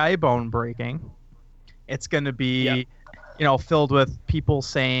CGI bone breaking. It's gonna be, filled with people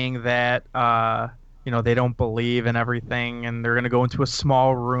saying that they don't believe in everything, and they're gonna go into a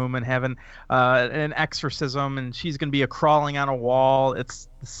small room and have an exorcism, and she's gonna be crawling on a wall. It's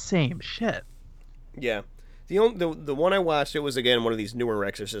the same shit. Yeah, the one I watched, it was again one of these newer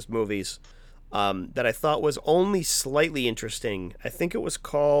Exorcist movies that I thought was only slightly interesting. I think it was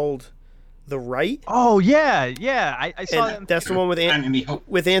called The Rite. Oh yeah, I saw that. That's the one with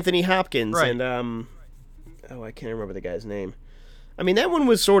Anthony Hopkins, right. And I can't remember the guy's name. I mean, that one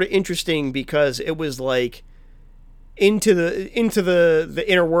was sort of interesting because it was like into the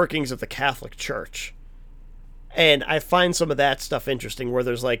inner workings of the Catholic Church. And I find some of that stuff interesting, where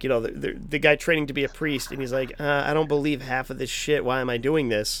there's like, the guy training to be a priest, and he's like, I don't believe half of this shit. Why am I doing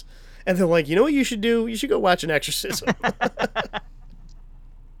this? And they're like, you know what you should do? You should go watch an exorcism.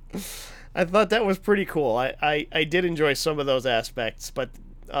 I thought that was pretty cool. I did enjoy some of those aspects, but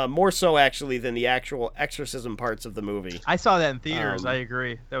more so actually than the actual exorcism parts of the movie. I saw that in theaters. I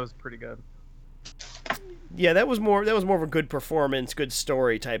agree. That was pretty good. Yeah, that was more of a good performance, good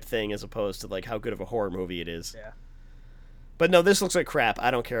story type thing, as opposed to like how good of a horror movie it is. Yeah. But no, this looks like crap.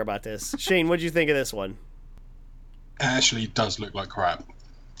 I don't care about this. Shane, what did you think of this one? It actually does look like crap,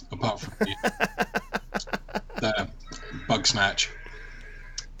 apart from the Bug Snatch.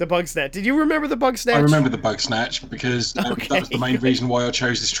 The Bug Snatch. Did you remember the Bug Snatch? I remember the Bug Snatch because that was the main reason why I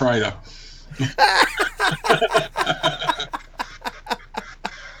chose this trailer.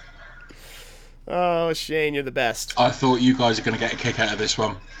 Oh, Shane, you're the best. I thought you guys are going to get a kick out of this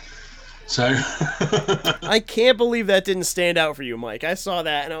one. So I can't believe that didn't stand out for you, Mike. I saw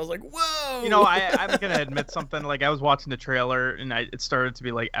that and I was like, whoa! I'm going to admit something. Like, I was watching the trailer and it started to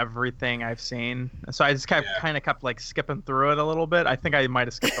be like everything I've seen. So I just kind of kept like skipping through it a little bit. I think I might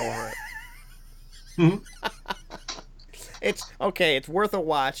have skipped over it. It's okay. It's worth a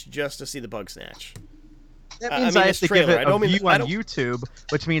watch just to see the Bug Snatch. That means I have to give it a view on YouTube,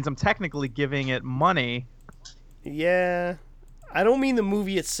 which means I'm technically giving it money. Yeah. I don't mean the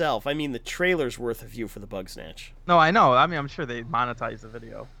movie itself. I mean the trailer's worth a view for the Bug Snatch. No, I know. I mean, I'm sure they monetize the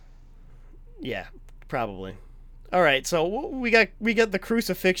video. Yeah, probably. All right, so we got the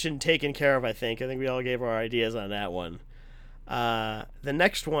crucifixion taken care of, I think. I think we all gave our ideas on that one. The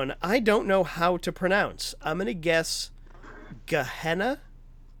next one, I don't know how to pronounce. I'm going to guess Gehenna?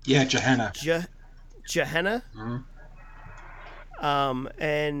 Yeah, Gehenna. Gehenna? Mm-hmm.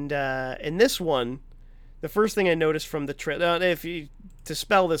 And in this one, the first thing I noticed from the trailer, to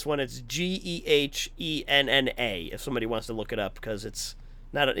spell this one, it's Gehenna, if somebody wants to look it up, because it's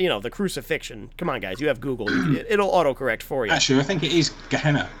not, the crucifixion. Come on, guys, you have Google. It'll autocorrect for you. Actually, I think it is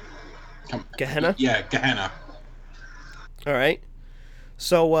Gehenna. Gehenna? Yeah, Gehenna. All right.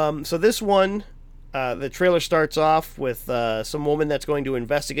 So this one, the trailer starts off with some woman that's going to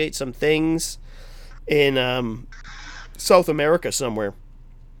investigate some things in South America somewhere.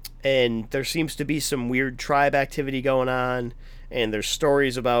 and there seems to be some weird tribe activity going on, and there's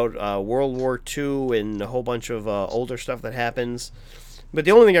stories about World War II and a whole bunch of older stuff that happens. But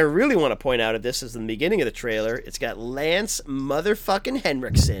the only thing I really want to point out of this is in the beginning of the trailer, it's got Lance motherfucking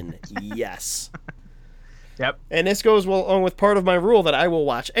Henriksen. Yes. Yep. And this goes well on with part of my rule that I will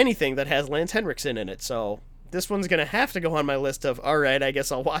watch anything that has Lance Henriksen in it. So this one's going to have to go on my list of, all right, I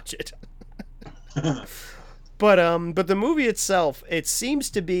guess I'll watch it. But the movie itself, it seems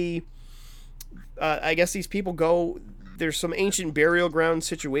to be, I guess these people go, there's some ancient burial ground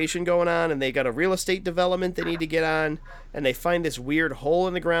situation going on, and they got a real estate development they need to get on, and they find this weird hole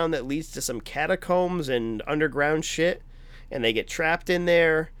in the ground that leads to some catacombs and underground shit, and they get trapped in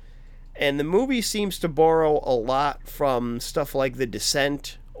there. And the movie seems to borrow a lot from stuff like The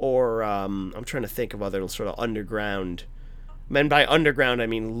Descent, or I'm trying to think of other sort of underground. And by underground, I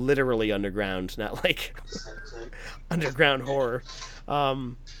mean literally underground, not like underground horror.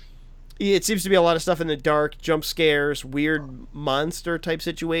 It seems to be a lot of stuff in the dark, jump scares, weird monster type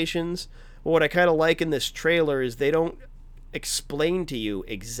situations. But what I kind of like in this trailer is they don't explain to you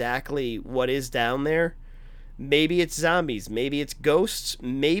exactly what is down there. Maybe it's zombies, maybe it's ghosts,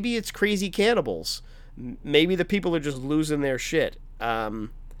 maybe it's crazy cannibals. Maybe the people are just losing their shit. And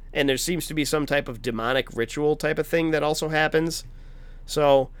there seems to be some type of demonic ritual type of thing that also happens.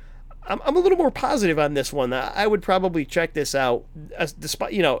 So I'm a little more positive on this one. I would probably check this out,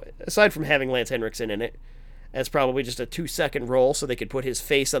 despite, aside from having Lance Henriksen in it, as probably just a 2-second roll so they could put his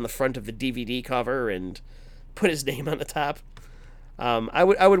face on the front of the DVD cover and put his name on the top. I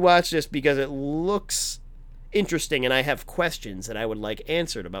would watch this because it looks interesting, and I have questions that I would like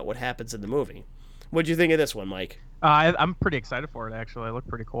answered about what happens in the movie. What'd you think of this one, Mike? I'm pretty excited for it, actually. It looked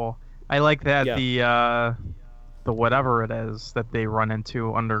pretty cool. I like that the whatever it is that they run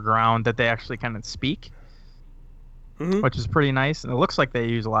into underground, that they actually kind of speak, which is pretty nice. And it looks like they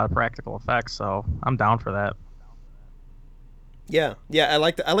use a lot of practical effects, so I'm down for that. Yeah, I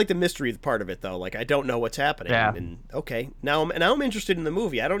like the mystery part of it, though. Like, I don't know what's happening. Yeah. And okay, now I'm interested in the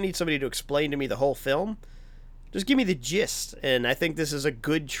movie. I don't need somebody to explain to me the whole film. Just give me the gist, and I think this is a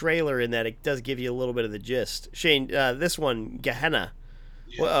good trailer in that it does give you a little bit of the gist. Shane, this one, Gehenna,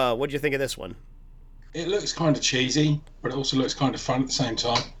 what'd you think of this one? It looks kind of cheesy, but it also looks kind of fun at the same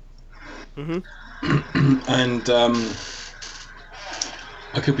time. Mm-hmm. And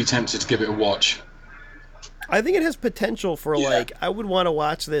I could be tempted to give it a watch. I think it has potential for, I would want to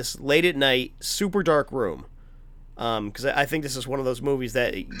watch this late at night, super dark room. Because I think this is one of those movies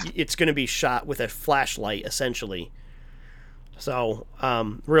that it's going to be shot with a flashlight, essentially. So,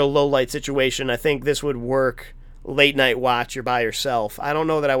 real low light situation. I think this would work late night watch. You're by yourself. I don't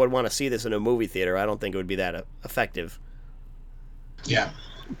know that I would want to see this in a movie theater. I don't think it would be that effective. Yeah.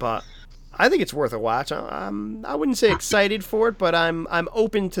 But I think it's worth a watch. I wouldn't say excited for it, but I'm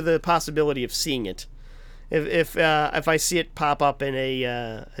open to the possibility of seeing it. If I see it pop up in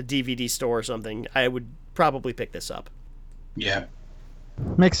a DVD store or something, I would probably pick this up. Yeah.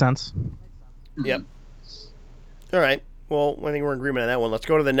 Makes sense. Yep. All right. Well, I think we're in agreement on that one. Let's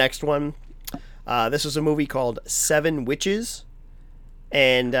go to the next one. This is a movie called Seven Witches.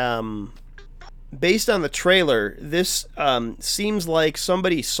 And based on the trailer, this seems like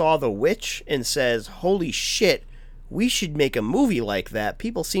somebody saw The Witch and says, holy shit, we should make a movie like that.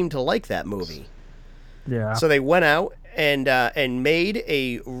 People seem to like that movie. Yeah. So they went out and made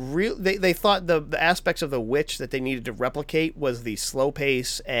a real. They thought the aspects of The Witch that they needed to replicate was the slow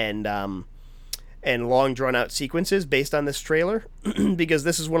pace and long drawn out sequences based on this trailer, because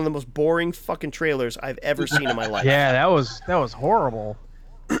this is one of the most boring fucking trailers I've ever seen in my life. Yeah, that was horrible.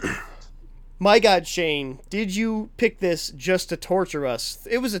 My God, Shane, did you pick this just to torture us?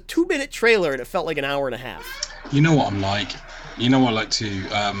 It was a 2-minute trailer and it felt like an hour and a half. You know what I'm like. You know I like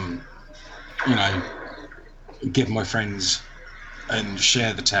to, give my friends and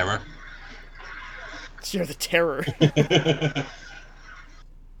share the terror. Share the terror.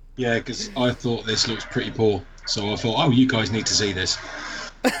 Yeah, because I thought this looks pretty poor. So I thought, oh, you guys need to see this.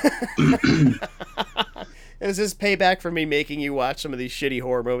 Is this payback for me making you watch some of these shitty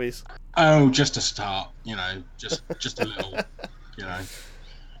horror movies? Oh, just a start, just a little,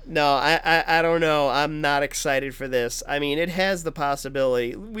 No, I don't know. I'm not excited for this. I mean, it has the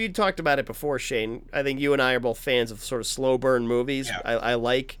possibility. We talked about it before, Shane. I think you and I are both fans of sort of slow burn movies. Yeah.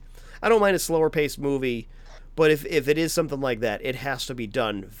 I don't mind a slower paced movie, but if it is something like that, it has to be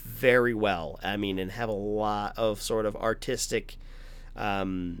done very well. I mean, and have a lot of sort of artistic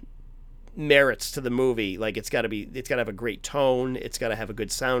merits to the movie. Like it's got to have a great tone. It's got to have a good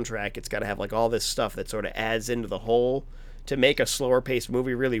soundtrack. It's got to have like all this stuff that sort of adds into the whole to make a slower paced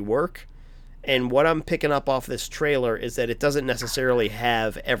movie really work. And what I'm picking up off this trailer is that it doesn't necessarily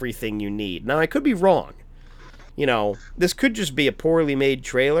have everything you need. Now, I could be wrong. You know, this could just be a poorly made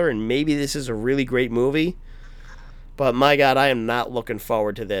trailer, and maybe this is a really great movie. But my God, I am not looking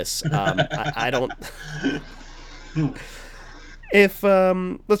forward to this. I don't. If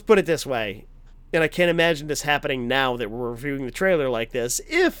let's put it this way, and I can't imagine this happening now that we're reviewing the trailer like this.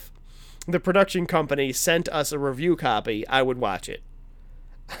 If the production company sent us a review copy, I would watch it.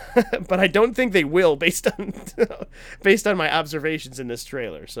 But I don't think they will, based on my observations in this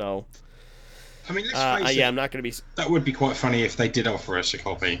trailer. So, I mean, let's face it, I'm not going to be. That would be quite funny if they did offer us a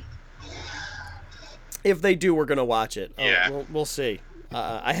copy. If they do, we're going to watch it. Yeah. We'll see.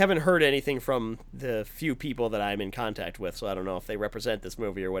 I haven't heard anything from the few people that I'm in contact with, so I don't know if they represent this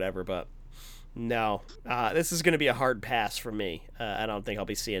movie or whatever, but no. This is going to be a hard pass for me. I don't think I'll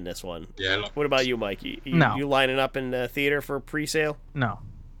be seeing this one. Yeah. Look. What about you, Mike? No. You lining up in the theater for pre-sale? No.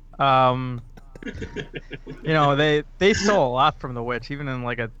 You know, they stole a lot from The Witch, even in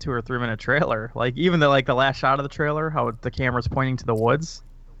like a 2 or 3 minute trailer. Like even the last shot of the trailer, how the camera's pointing to the woods.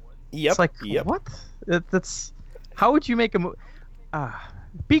 Yep. It's like, what? That's how would you make a movie?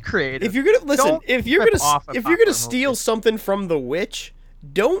 Be creative. If you're gonna listen, if you're gonna steal movie. something from The Witch,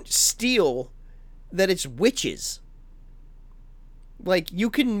 don't steal that it's witches. Like, you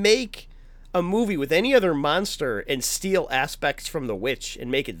can make a movie with any other monster and steal aspects from The Witch and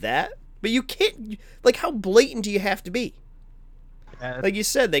make it that, but you can't. Like, how blatant do you have to be? Yeah. Like you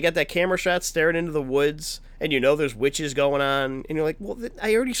said, they got that camera shot staring into the woods, and you know there's witches going on, and you're like, well,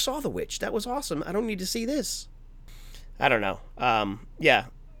 I already saw The Witch. That was awesome. I don't need to see this. I don't know. Yeah.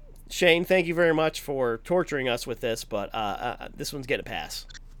 Shane, thank you very much for torturing us with this, but this one's getting a pass.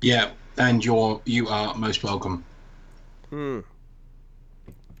 Yeah, and you are most welcome.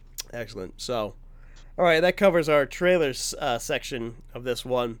 Excellent. So, all right, that covers our trailers section of this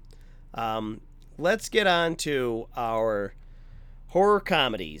one. Let's get on to our horror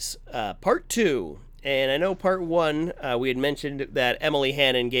comedies, part 2. And I know part 1, we had mentioned that Emily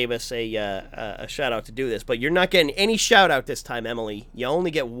Hannon gave us a shout out to do this, but you're not getting any shout out this time, Emily. You only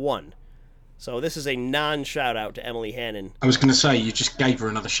get 1. So this is a non-shout out to Emily Hannon. I was going to say, you just gave her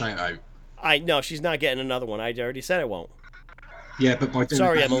another shout out. No, she's not getting another one. I already said I won't. Yeah, but by doing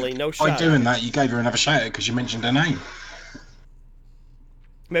Sorry, that, Emily, no shout out. By doing that, you gave her another shout out because you mentioned her name.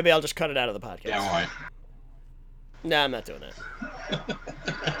 Maybe I'll just cut it out of the podcast. Yeah, all right. No, I'm not doing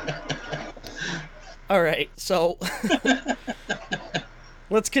that. All right, so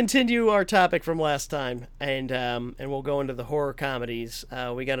let's continue our topic from last time, and we'll go into the horror comedies.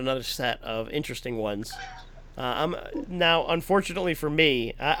 We got another set of interesting ones. Now, unfortunately for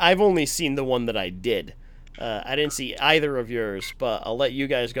me, I've only seen the one that I did. I didn't see either of yours, but I'll let you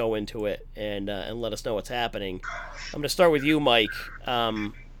guys go into it and let us know what's happening. I'm going to start with you, Mike.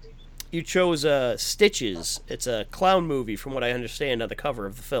 You chose Stitches. It's a clown movie, from what I understand on the cover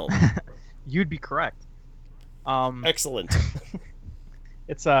of the film. You'd be correct. Excellent.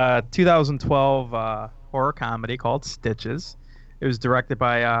 It's a 2012 horror comedy called Stitches. It was directed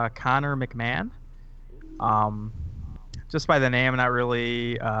by Connor McMahon. Just by the name, I'm not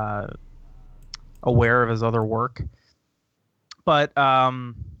really aware of his other work. But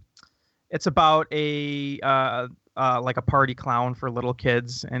it's about like a party clown for little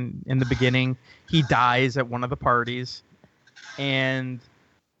kids, and in the beginning, he dies at one of the parties, and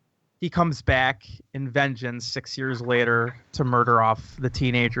he comes back in vengeance 6 years later to murder off the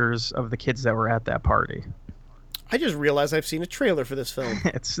teenagers of the kids that were at that party. I just realized I've seen a trailer for this film.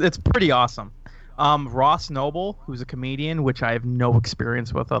 It's pretty awesome. Ross Noble, who's a comedian, which I have no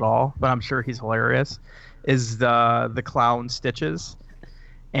experience with at all, but I'm sure he's hilarious, is the clown Stitches.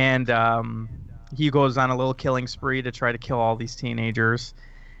 And he goes on a little killing spree to try to kill all these teenagers.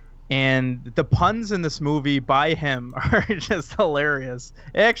 And the puns in this movie by him are just hilarious.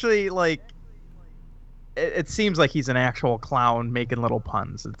 Actually, like, it seems like he's an actual clown making little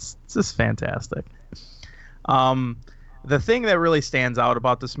puns. It's just fantastic. The thing that really stands out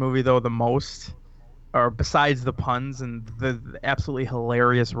about this movie, though, the most, or besides the puns and the absolutely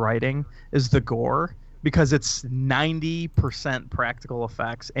hilarious writing, is the gore. Because it's 90% practical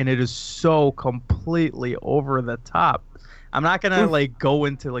effects, and it is so completely over the top. I'm not gonna like go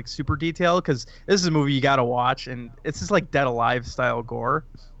into like super detail because this is a movie you gotta watch, and it's just like Dead Alive style gore,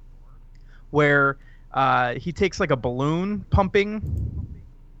 where he takes like a balloon pumping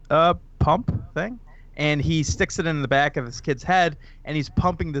pump thing, and he sticks it in the back of his kid's head, and he's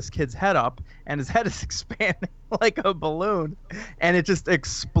pumping this kid's head up, and his head is expanding like a balloon, and it just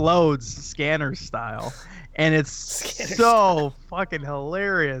explodes scanner style, and it's so fucking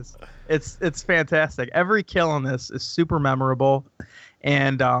hilarious. It's fantastic. Every kill in this is super memorable,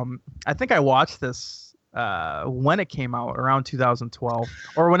 And I think I watched this when it came out around 2012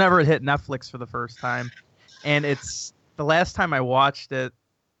 or whenever it hit Netflix for the first time. And it's the last time I watched it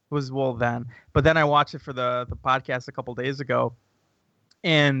was then, but then I watched it for the podcast a couple days ago.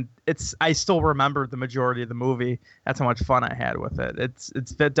 And I still remember the majority of the movie. That's how much fun I had with it.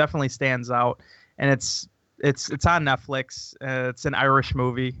 It definitely stands out, and it's on Netflix. It's an Irish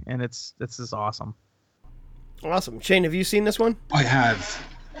movie, and it's just awesome. Awesome. Shane, have you seen this one? I have,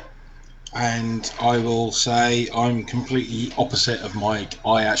 and I will say I'm completely opposite of Mike.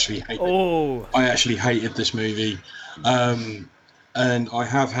 I actually hated this movie, and I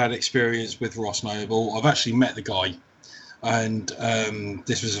have had experience with Ross Noble. I've actually met the guy. And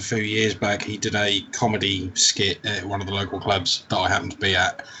this was a few years back. He did a comedy skit at one of the local clubs that I happened to be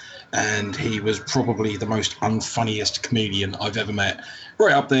at. And he was probably the most unfunniest comedian I've ever met.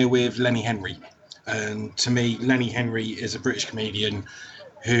 Right up there with Lenny Henry. And to me, Lenny Henry is a British comedian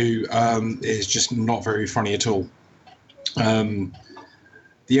who is just not very funny at all.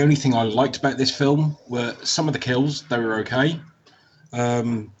 The only thing I liked about this film were some of the kills. They were okay.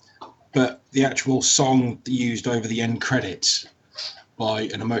 But the actual song used over the end credits by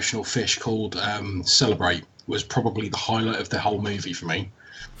an emotional fish called Celebrate was probably the highlight of the whole movie for me.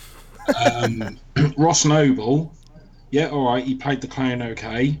 Ross Noble, yeah, all right, he played the clown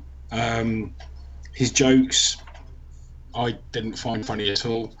okay. His jokes I didn't find funny at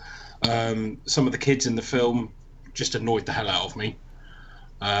all. Some of the kids in the film just annoyed the hell out of me.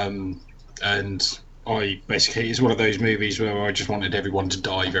 And it's one of those movies where I just wanted everyone to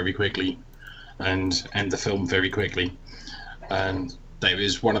die very quickly and end the film very quickly. And it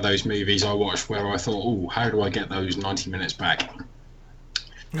was one of those movies I watched where I thought, oh, how do I get those 90 minutes back?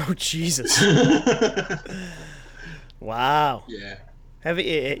 Oh, Jesus. Wow. Yeah.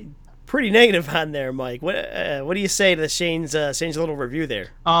 Pretty negative on there, Mike. What do you say to Shane's little review there?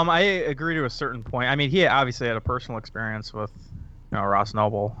 I agree to a certain point. I mean, he obviously had a personal experience with Ross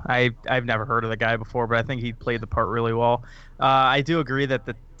Noble. I've never heard of the guy before, but I think he played the part really well. I do agree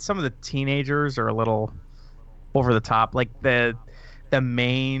that some of the teenagers are a little over the top. Like the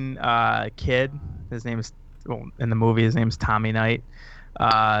main kid, his name is in the movie. His name is Tommy Knight.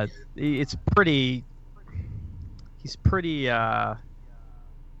 He's pretty.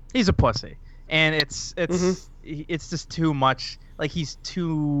 He's a pussy, and it's just too much. Like he's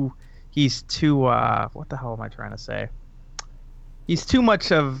too. What the hell am I trying to say? He's too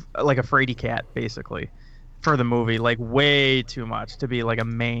much of like a fraidy cat, basically, for the movie. Like way too much to be like a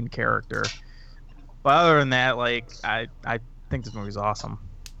main character. But other than that, like I think this movie's awesome.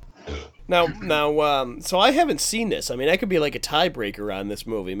 Now, so I haven't seen this. I mean, I could be like a tiebreaker on this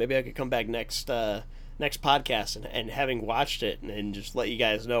movie. Maybe I could come back next podcast and having watched it and just let you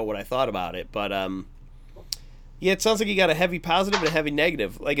guys know what I thought about it. But yeah, it sounds like you got a heavy positive and a heavy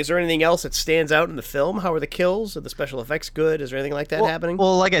negative. Like, is there anything else that stands out in the film? How are the kills? Are the special effects good? Is there anything like that happening?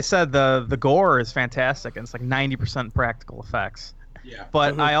 Well, like I said, the gore is fantastic, and it's like 90% practical effects. Yeah.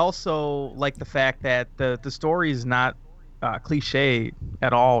 But I also like the fact that the story is not cliche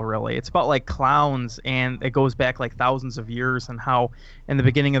at all, really. It's about like clowns, and it goes back like thousands of years, and how in the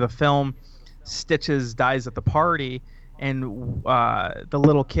beginning of the film, Stitches dies at the party, and the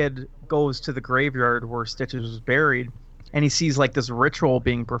little kid goes to the graveyard where Stitches was buried, and he sees like this ritual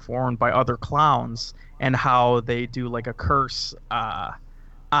being performed by other clowns, and how they do like a curse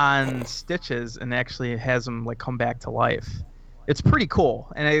on Stitches, and actually has him like come back to life. It's pretty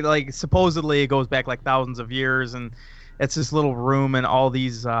cool, and supposedly it goes back like thousands of years, and it's this little room, and all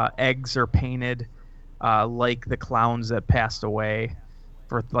these eggs are painted like the clowns that passed away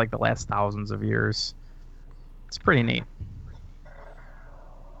for like the last thousands of years. It's pretty neat.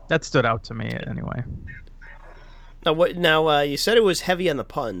 That stood out to me anyway. Now, you said it was heavy on the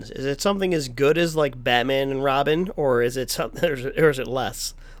puns. Is it something as good as like Batman and Robin, or is it something, or is it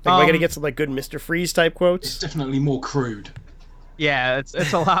less? Like, am I gonna get some like good Mr. Freeze type quotes? It's definitely more crude. Yeah,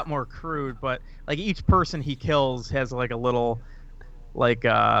 it's a lot more crude, but like each person he kills has like a little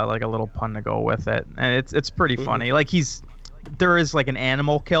pun to go with it, and it's pretty funny. Like there is like an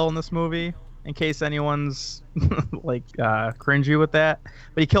animal kill in this movie, in case anyone's like cringy with that.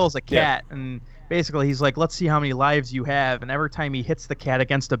 But he kills a cat, and basically he's like, let's see how many lives you have. And every time he hits the cat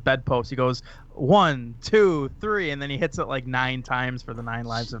against a bedpost, he goes 1, 2, 3, and then he hits it like 9 times for the 9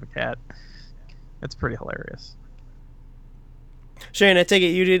 lives of a cat. It's pretty hilarious. Shane, I take it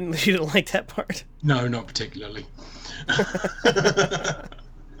you didn't like that part? No, not particularly.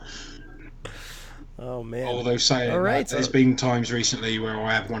 Oh man! Although saying that, there's been times recently where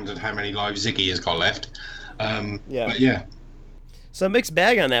I have wondered how many lives Ziggy has got left. But yeah. So mixed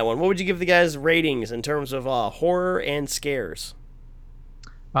bag on that one. What would you give the guys ratings in terms of horror and scares?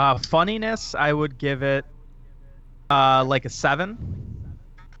 Funniness, I would give it like a 7.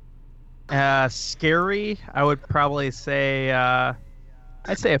 Scary, I would probably say I'd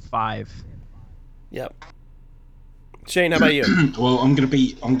say a 5. Yep. Shane, how about you? Well, I'm gonna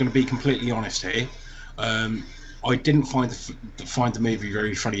be completely honest here. I didn't find the movie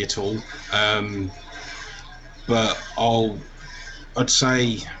very funny at all. But I'd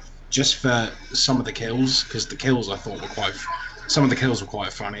say just for some of the kills, because the kills I thought were some of the kills were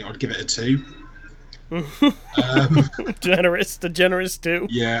quite funny. I'd give it a 2. Generous too.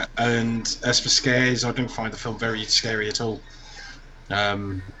 Yeah, and as for scares, I didn't find the film very scary at all.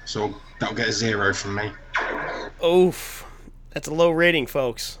 So that'll get a 0 from me. Oof, that's a low rating,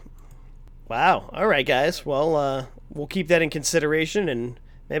 folks. Wow. All right, guys. Well, we'll keep that in consideration, and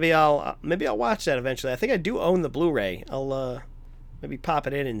maybe I'll watch that eventually. I think I do own the Blu-ray. I'll maybe pop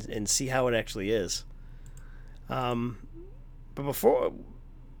it in and see how it actually is. But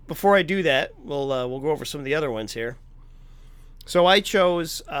before I do that, we'll go over some of the other ones here. So I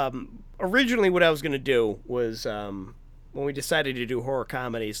chose originally what I was going to do was when we decided to do horror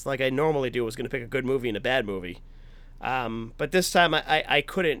comedies, like I normally do, I was going to pick a good movie and a bad movie. But this time I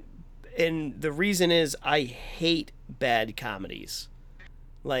couldn't, and the reason is I hate bad comedies,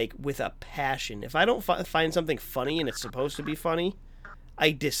 like with a passion. If I don't find something funny and it's supposed to be funny,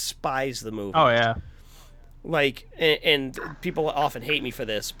 I despise the movie. Oh yeah. Like, and people often hate me for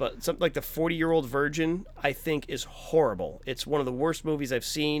this, but something like The 40-Year-Old Virgin, I think is horrible. It's one of the worst movies I've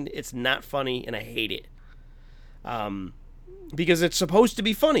seen. It's not funny, and I hate it. Because it's supposed to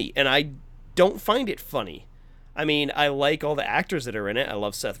be funny, and I don't find it funny. I mean, I like all the actors that are in it. I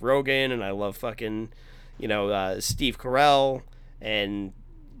love Seth Rogen, and I love fucking, Steve Carell, and,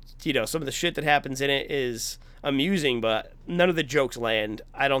 some of the shit that happens in it is amusing, but none of the jokes land.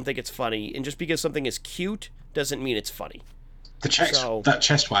 I don't think it's funny, and just because something is cute doesn't mean it's funny. That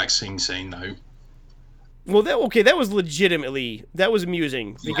chest waxing scene, though. Well, that was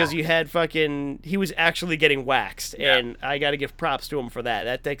amusing because you had he was actually getting waxed, and I got to give props to him for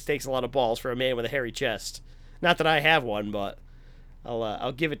that. That takes a lot of balls for a man with a hairy chest. Not that I have one, but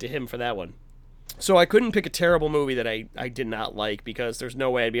I'll give it to him for that one. So I couldn't pick a terrible movie that I did not like because there's no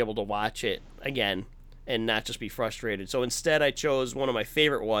way I'd be able to watch it again and not just be frustrated. So instead, I chose one of my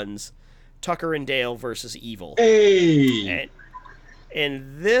favorite ones, Tucker and Dale versus Evil. Hey!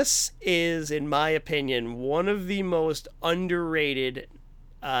 And this is, in my opinion, one of the most underrated,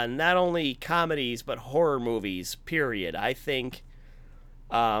 not only comedies, but horror movies, period. I think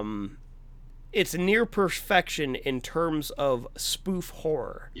it's near perfection in terms of spoof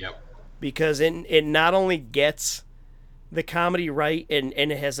horror. Yep. Because it not only gets the comedy right, and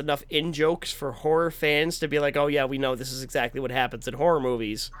it has enough in-jokes for horror fans to be like, oh yeah, we know this is exactly what happens in horror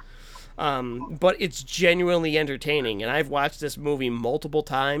movies. But it's genuinely entertaining, and I've watched this movie multiple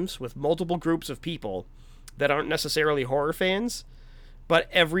times with multiple groups of people that aren't necessarily horror fans, but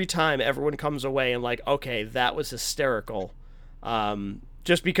every time everyone comes away and like, okay, that was hysterical.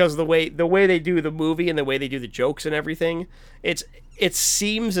 Just because the way they do the movie and the way they do the jokes and everything, it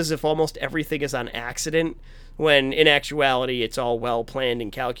seems as if almost everything is on accident, when in actuality it's all well planned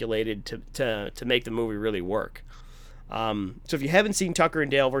and calculated to make the movie really work. So if you haven't seen Tucker and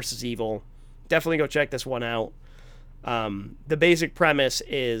Dale versus Evil, definitely go check this one out. The basic premise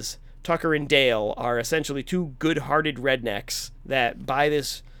is Tucker and Dale are essentially two good-hearted rednecks that buy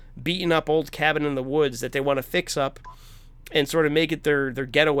this beaten-up old cabin in the woods that they want to fix up and sort of make it their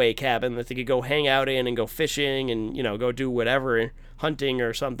getaway cabin that they could go hang out in and go fishing and, go do whatever, hunting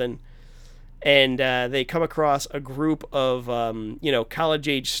or something. And they come across a group of,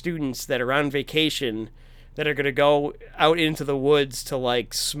 college-age students that are on vacation that are going to go out into the woods to,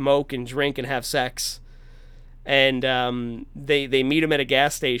 like, smoke and drink and have sex. And they meet them at a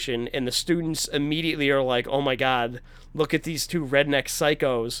gas station, and the students immediately are like, oh, my God, look at these two redneck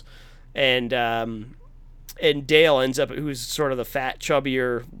psychos. And Dale ends up, who's sort of the fat,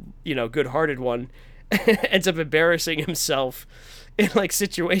 chubbier, good-hearted one, ends up embarrassing himself in, like,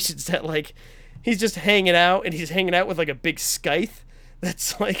 situations that, like, he's just hanging out, and he's hanging out with, like, a big scythe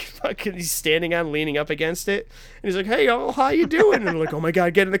that's, like, fucking, he's standing on, leaning up against it, and he's like, hey, y'all, how you doing? And I'm like, oh, my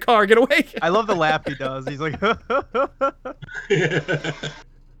God, get in the car, get away. I love the laugh he does. He's like,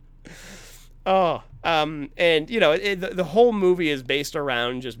 oh, and, the whole movie is based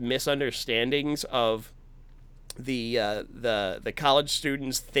around just misunderstandings of the college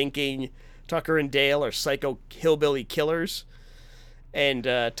students thinking Tucker and Dale are psycho hillbilly killers. and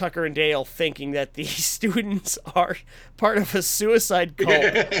Tucker and Dale thinking that these students are part of a suicide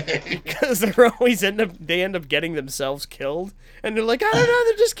cult because they end up getting themselves killed, and they're like, I don't know,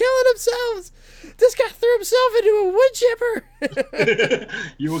 they're just killing themselves. This guy threw himself into a wood chipper.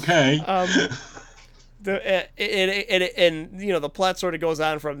 You okay? The plot sort of goes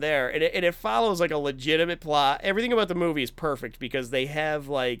on from there, and it follows like a legitimate plot. Everything about the movie is perfect because they have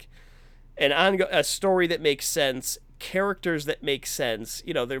like a story that makes sense, characters that make sense.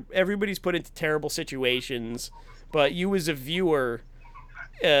 Everybody's put into terrible situations, but you as a viewer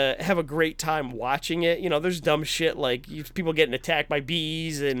have a great time watching it. There's dumb shit like people getting attacked by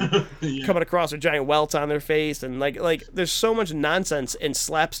bees and coming across with giant welts on their face, and like there's so much nonsense and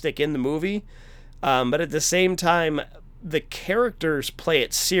slapstick in the movie. But at the same time, the characters play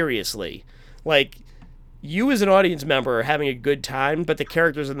it seriously. Like, you as an audience member are having a good time, but the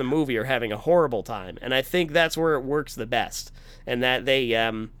characters in the movie are having a horrible time. And I think that's where it works the best. And that they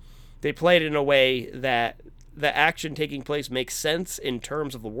play it in a way that the action taking place makes sense in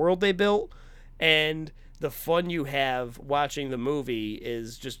terms of the world they built. And the fun you have watching the movie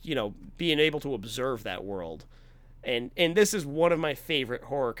is just, being able to observe that world. And this is one of my favorite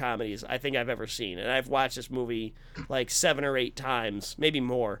horror comedies I think I've ever seen. And I've watched this movie like 7 or 8 times, maybe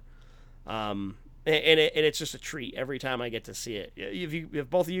more. And it's just a treat every time I get to see it.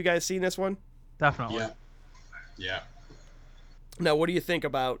 Have both of you guys seen this one? Definitely. Yeah. Now, what do you think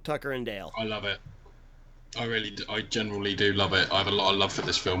about Tucker and Dale? I love it. I generally do love it. I have a lot of love for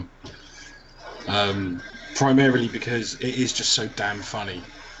this film. Primarily because it is just so damn funny.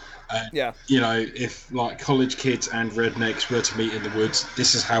 If like college kids and rednecks were to meet in the woods,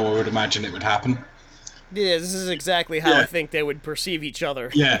 this is how I would imagine it would happen. Yeah, this is exactly how I think they would perceive each other.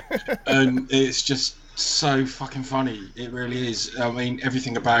 Yeah, and it's just so fucking funny. It really is. I mean,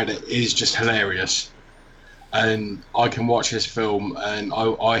 everything about it is just hilarious. And I can watch this film, and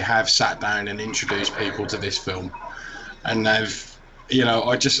I have sat down and introduced people to this film, and they've,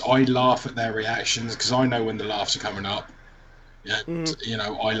 I laugh at their reactions because I know when the laughs are coming up.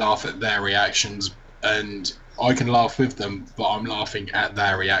 I laugh at their reactions, and I can laugh with them, but I'm laughing at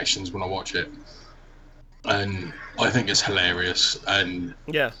their reactions when I watch it, and I think it's hilarious. And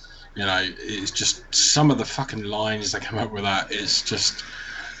it's just some of the fucking lines that come up with that is just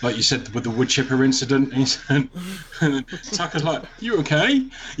like you said with the wood chipper incident. And Tucker's like, "You okay?"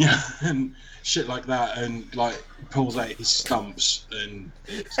 And shit like that, and like pulls out his stumps, and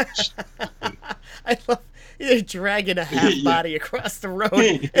it's just, I love. They're dragging a half body across the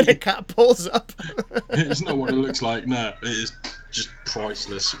road, and a cop pulls up. It's not what it looks like. No, it is just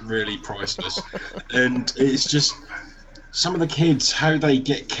priceless, really priceless. And it's just some of the kids, how they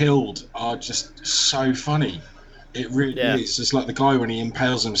get killed, are just so funny. It really is. It's like the guy when he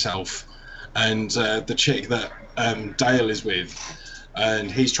impales himself, and the chick that Dale is with.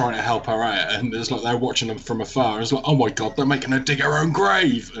 And he's trying to help her out, and it's like they're watching them from afar. It's like, oh my god, they're making her dig her own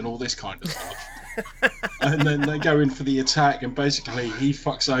grave, and all this kind of stuff. And then they go in for the attack, and basically he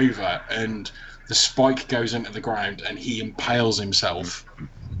fucks over, and the spike goes into the ground, and he impales himself,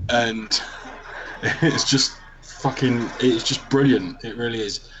 and it's just brilliant. It really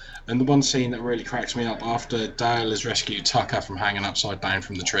is. And the one scene that really cracks me up after Dale has rescued Tucker from hanging upside down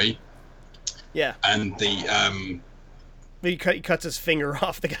from the tree. Yeah. And he cuts his finger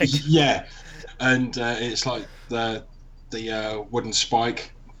off the guy. Yeah, and it's like the wooden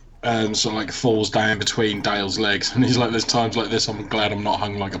spike. So like falls down between Dale's legs, and he's like, "There's times like this, I'm glad I'm not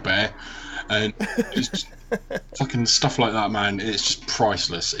hung like a bear," and it's just fucking stuff like that, man. It's just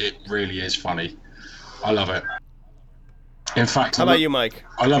priceless. It really is funny. I love it. In fact, how about you, Mike?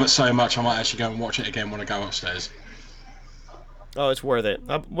 I love it so much, I might actually go and watch it again when I go upstairs. Oh, it's worth it.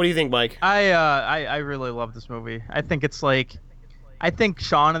 What do you think, Mike? I really love this movie. I think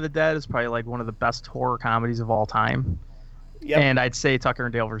Shaun of the Dead is probably like one of the best horror comedies of all time. Yep. And I'd say Tucker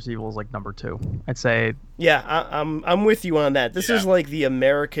and Dale vs. Evil is like number 2. I'd say. Yeah, I'm with you on that. This is like the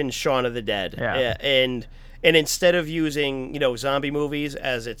American Shaun of the Dead. Yeah. And instead of using zombie movies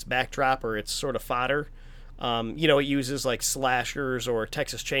as its backdrop or its sort of fodder, it uses like slashers or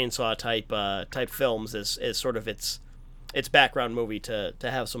Texas Chainsaw type films as sort of its background movie to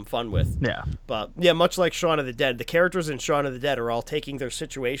have some fun with. Yeah. But yeah, much like Shaun of the Dead, the characters in Shaun of the Dead are all taking their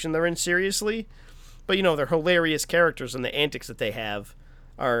situation they're in seriously. But they're hilarious characters, and the antics that they have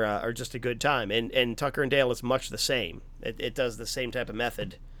are just a good time. And Tucker and Dale is much the same. It does the same type of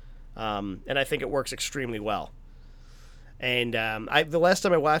method, and I think it works extremely well. And the last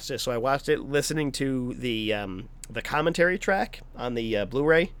time I watched this, so I watched it listening to the commentary track on the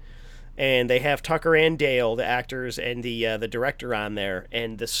Blu-ray, and they have Tucker and Dale, the actors, and the director on there,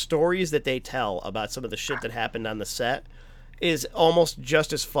 and the stories that they tell about some of the shit that happened on the set is almost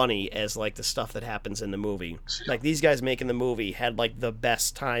just as funny as like the stuff that happens in the movie. Like these guys making the movie had like the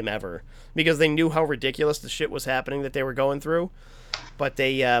best time ever because they knew how ridiculous the shit was happening that they were going through. But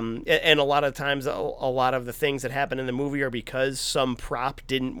they and a lot of times a lot of the things that happen in the movie are because some prop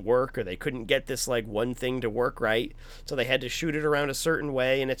didn't work or they couldn't get this like one thing to work right, so they had to shoot it around a certain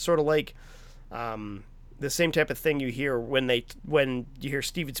way. And it's sort of like the same type of thing you hear when you hear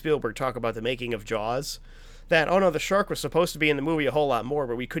Steven Spielberg talk about the making of Jaws. That, oh no, the shark was supposed to be in the movie a whole lot more,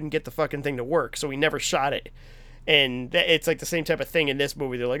 but we couldn't get the fucking thing to work, so we never shot it. And it's like the same type of thing in this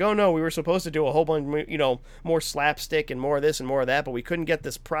movie. They're like, oh no, we were supposed to do a whole bunch, more slapstick and more of this and more of that, but we couldn't get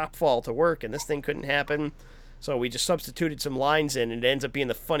this prop fall to work, and this thing couldn't happen. So we just substituted some lines in, and it ends up being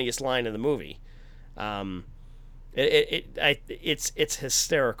the funniest line in the movie. It's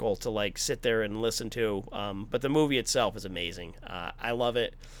hysterical to like sit there and listen to. But the movie itself is amazing. I love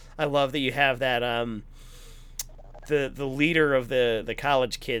it. I love that you have that. The leader of the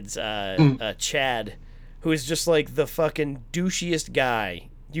college kids, Chad, who is just like the fucking douchiest guy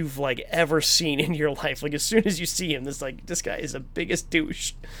you've like ever seen in your life. Like as soon as you see him, this guy is the biggest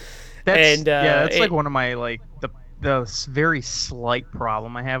douche. That's like one of my like the very slight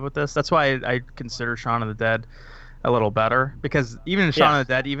problem I have with this. That's why I consider Shaun of the Dead a little better, because even in Shaun of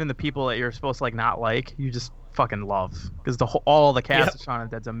the Dead, even the people that you're supposed to like not like, you just fucking love, because all the cast of Shaun of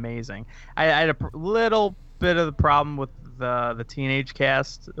the Dead's amazing. I had a little bit of the problem with the teenage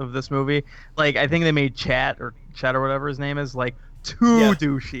cast of this movie. Like I think they made Chet or whatever his name is like too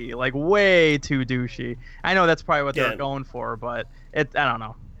douchey, like way too douchey. I know that's probably what they're going for, but I don't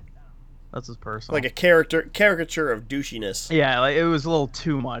know. That's just personal. Like a caricature of douchiness. Yeah, like it was a little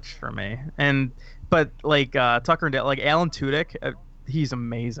too much for me. But like Tucker and Dale, like Alan Tudyk, he's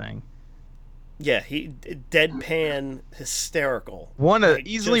amazing. Yeah, he deadpan hysterical.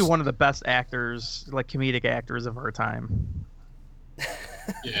 Easily one of the best actors, like comedic actors of our time.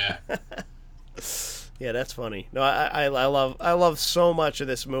 Yeah. Yeah, that's funny. No, I love so much of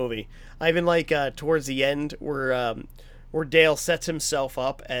this movie. I even like towards the end where Dale sets himself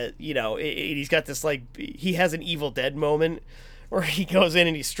up at, he's got this like, he has an Evil Dead moment where he goes in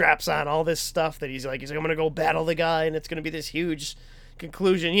and he straps on all this stuff that he's like I'm gonna go battle the guy and it's gonna be this huge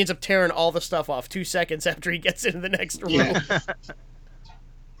conclusion. He ends up tearing all the stuff off 2 seconds after he gets into the next room.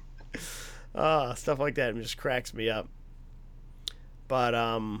 Yeah. Stuff like that just cracks me up. But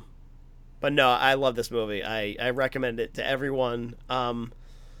no, I love this movie. I recommend it to everyone.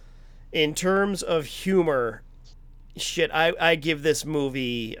 In terms of humor, I give this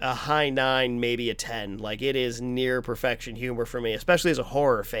movie a high 9, maybe a 10. Like, it is near perfection humor for me, especially as a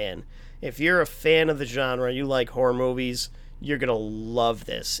horror fan. If you're a fan of the genre, you like horror movies, you're going to love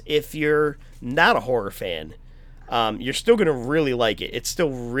this. If you're not a horror fan, you're still going to really like it. It's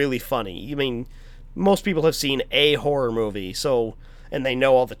still really funny. I mean, most people have seen a horror movie, and they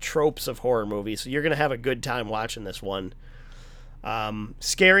know all the tropes of horror movies, so you're going to have a good time watching this one.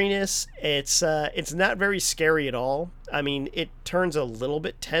 Scariness, it's not very scary at all. I mean, it turns a little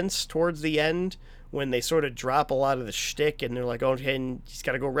bit tense towards the end when they sort of drop a lot of the shtick and they're like, oh, and he's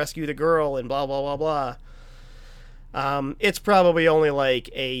got to go rescue the girl and blah, blah, blah, blah. It's probably only like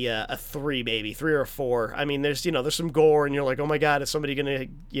a 3, maybe 3 or 4. I mean, there's some gore and you're like, oh my God, is somebody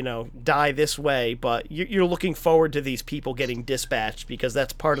going to, die this way? But you're looking forward to these people getting dispatched because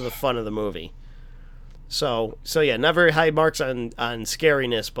that's part of the fun of the movie. So yeah, not very high marks on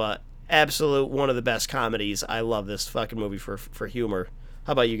scariness, but absolute one of the best comedies. I love this fucking movie for humor.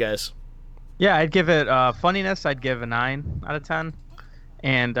 How about you guys? Yeah, I'd give it funniness. I'd give a 9 out of 10,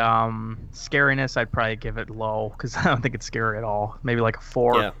 and scariness, I'd probably give it low because I don't think it's scary at all. Maybe like a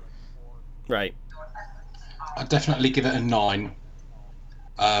 4. Yeah, right. I'd definitely give it a 9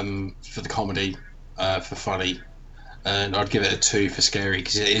 for the comedy, for funny. And I'd give it a 2 for scary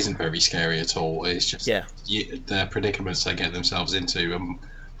because it isn't very scary at all. It's just the predicaments they get themselves into are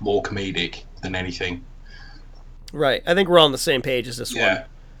more comedic than anything. Right. I think we're all on the same page as this one.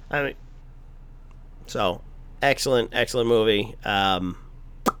 I mean, so excellent movie.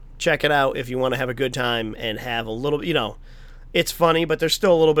 Check it out if you want to have a good time and have a little. It's funny, but there's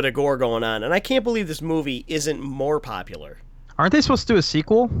still a little bit of gore going on. And I can't believe this movie isn't more popular. Aren't they supposed to do a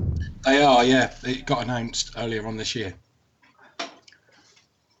sequel? They are, yeah. It got announced earlier on this year.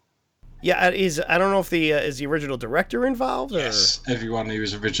 Yeah, I don't know if is the original director involved? Or? Yes, everyone who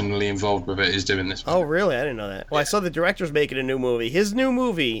was originally involved with it is doing this one. Oh, really? I didn't know that. Well, I saw the director's making a new movie. His new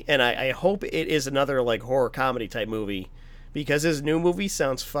movie, and I hope it is another like horror comedy type movie, because his new movie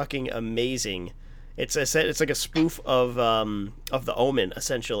sounds fucking amazing. It's like a spoof of The Omen,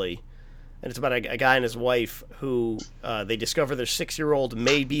 essentially. And it's about a guy and his wife who they discover their 6-year-old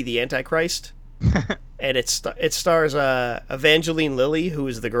may be the Antichrist. and it stars Evangeline Lilly, who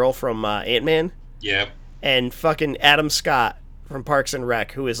is the girl from Ant-Man, Yeah. and fucking Adam Scott from Parks and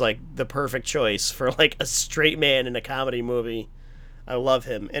Rec, who is like the perfect choice for like a straight man in a comedy movie. I love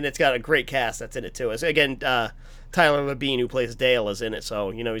him, and it's got a great cast that's in it too. As again, Tyler Labine, who plays Dale, is in it,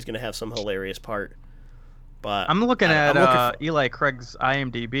 so you know he's gonna have some hilarious part. But I'm looking at Eli Craig's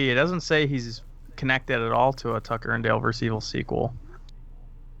IMDb. It doesn't say he's connected at all to a Tucker and Dale vs. Evil sequel.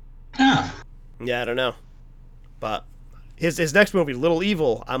 Ah. Yeah, I don't know, but his next movie, Little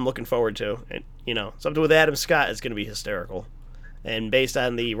Evil, I'm looking forward to, and you know something with Adam Scott is gonna be hysterical, and based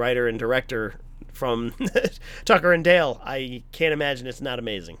on the writer and director from Tucker and Dale, I can't imagine it's not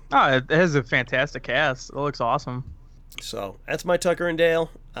amazing. Oh, it has a fantastic cast. It looks awesome. So that's my Tucker and Dale.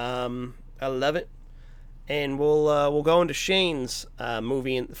 I love it, and we'll go into Shane's final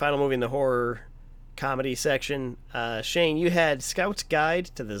movie in the horror comedy section. Shane, you had Scout's Guide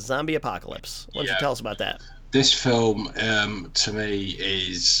to the Zombie Apocalypse. Why don't you tell us about that? This film, to me,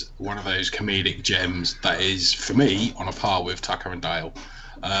 is one of those comedic gems that is, for me, on a par with Tucker and Dale.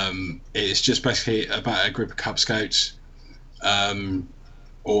 It's just basically about a group of Cub Scouts,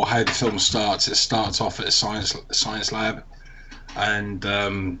 or how the film starts. It starts off at a science lab, and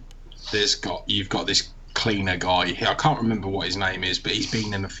you've got this cleaner guy. I can't remember what his name is, but he's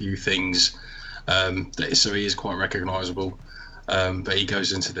been in a few things, so he is quite recognisable. But he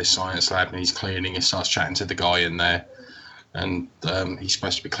goes into this science lab and he's cleaning. He starts chatting to the guy in there, and he's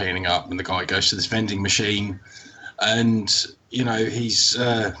supposed to be cleaning up. And the guy goes to this vending machine, and you know he's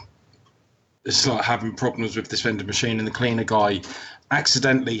it's like having problems with this vending machine. And the cleaner guy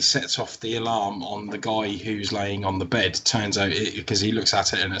accidentally sets off the alarm on the guy who's laying on the bed. Turns out because he looks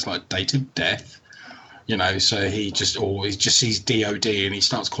at it and it's like dated death, you know. So he just sees DOD and he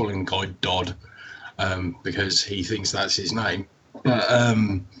starts calling the guy Dodd. Because he thinks that's his name. But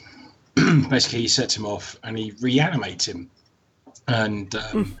basically he sets him off and he reanimates him. And,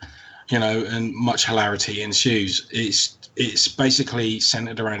 you know, and much hilarity ensues. It's basically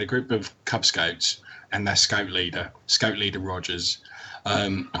centered around a group of Cub Scouts and their Scout leader Rogers.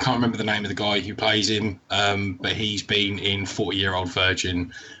 I can't remember the name of the guy who plays him, but he's been in 40-Year-Old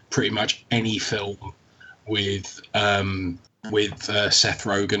Virgin, pretty much any film with Seth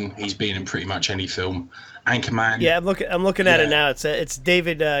Rogen. He's been in pretty much any film. Anchorman. Yeah, I'm looking at it now. It's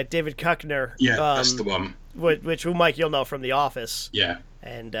David Kuckner. Yeah, that's the one. Which Mike, you'll know from The Office. Yeah.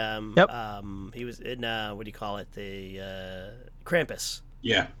 And he was in what do you call it? The Krampus.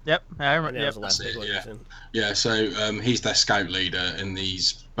 Yeah. Yep. I remember. That was the last big one he was in. Yeah. So he's their scout leader, and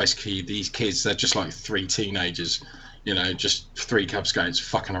these kids, they're just like three teenagers. You know, just three Cub Scouts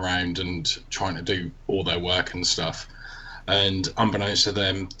fucking around and trying to do all their work and stuff. And unbeknownst to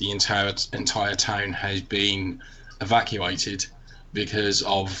them, the entire town has been evacuated because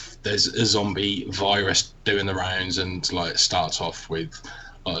there's a zombie virus doing the rounds, and like it starts off with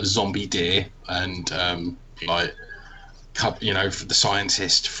a zombie deer and the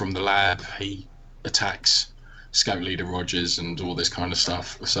scientist from the lab, he attacks Scout Leader Rogers and all this kind of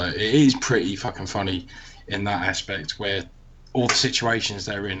stuff. So it is pretty fucking funny in that aspect, where all the situations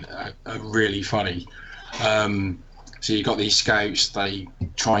they're in are really funny. So you've got these scouts, they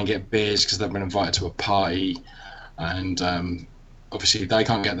try and get beers because they've been invited to a party, and obviously they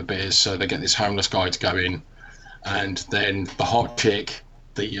can't get the beers, so they get this homeless guy to go in, and then the hot chick,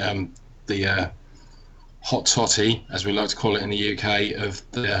 the hot totty, as we like to call it in the UK, of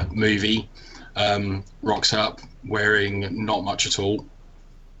the movie, rocks up wearing not much at all,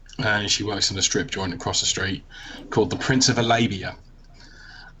 and she works in a strip joint across the street called the Prince of Alabia.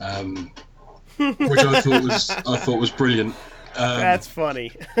 Which I thought was brilliant. That's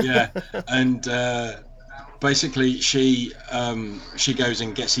funny. Yeah, and basically she goes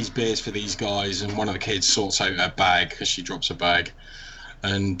and gets these beers for these guys, and one of the kids sorts out her bag because she drops her bag,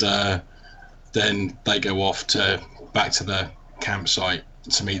 and then they go off back to the campsite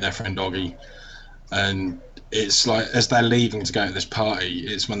to meet their friend Doggy, and it's like as they're leaving to go to this party,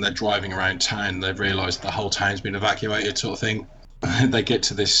 it's when they're driving around town they realise the whole town's been evacuated, sort of thing. They get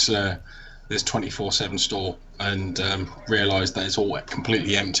to this 24/7 store and realise that it's all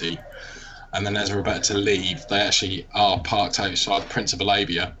completely empty, and then as they're about to leave, they actually are parked outside Prince of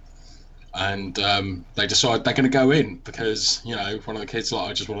Alabia, and they decide they're going to go in because, you know, one of the kids like,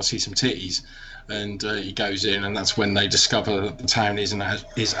 I just want to see some titties, and he goes in, and that's when they discover that the town is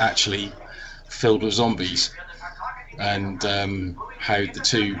actually filled with zombies, and how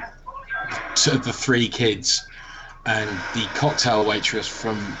the three kids and the cocktail waitress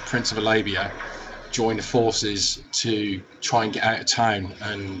from Prince of Alabia join forces to try and get out of town,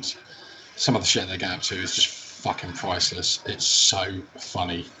 and some of the shit they get up to is just fucking priceless. It's so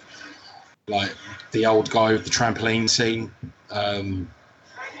funny. like the old guy with the trampoline scene.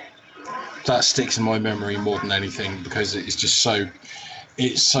 That sticks in my memory more than anything because it's so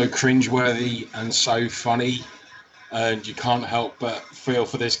cringeworthy and so funny, and you can't help but feel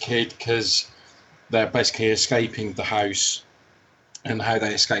for this kid because they're basically escaping the house, and how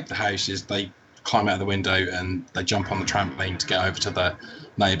they escape the house is they climb out the window and they jump on the trampoline to get over to the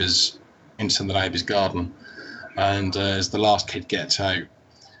neighbour's garden, and as the last kid gets out,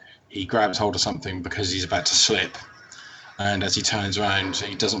 he grabs hold of something because he's about to slip. And as he turns around,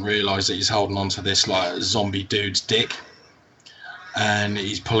 he doesn't realise that he's holding on to this like zombie dude's dick. And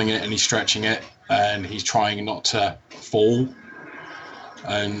he's pulling it and he's stretching it and he's trying not to fall.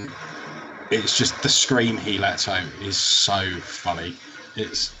 And it's just the scream he lets out is so funny.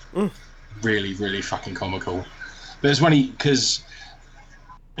 It's really, really fucking comical. But it's when because,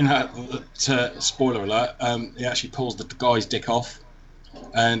 spoiler alert, he actually pulls the guy's dick off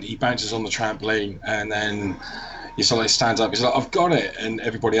and he bounces on the trampoline, and then he sort of stands up, he's like, I've got it, and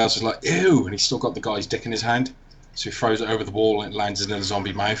everybody else is like, ew, and he's still got the guy's dick in his hand, so he throws it over the wall and it lands in a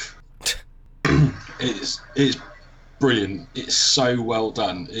zombie mouth. It's brilliant. It's so well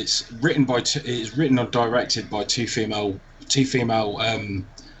done. It's written and directed by two female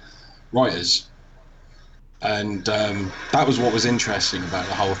writers, and that was what was interesting about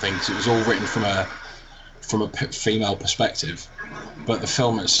the whole thing, because it was all written from a female perspective, but the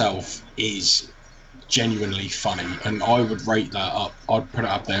film itself is genuinely funny, and I would rate that up. I'd put it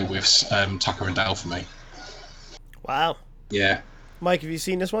up there with Tucker and Dale for me. Wow. Yeah. Mike, have you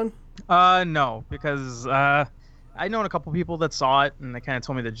seen this one? No, because I known a couple people that saw it, and they kind of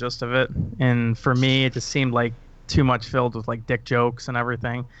told me the gist of it. And for me, it just seemed like too much filled with like dick jokes and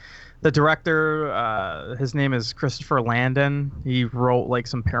everything. The director, his name is Christopher Landon. He wrote like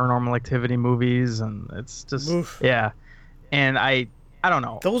some Paranormal Activity movies, and it's just yeah. And I don't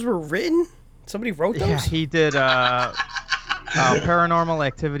know. Those were written? Somebody wrote those? Yeah, he did Paranormal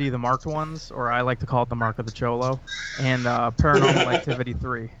Activity, the marked ones, or I like to call it the Mark of the Cholo, and Paranormal Activity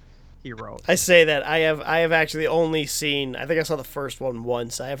 3 he wrote. I say that. I have actually only seen, I think I saw the first one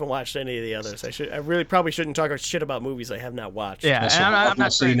once. I haven't watched any of the others. I really probably shouldn't talk shit about movies I have not watched. Yeah, and I've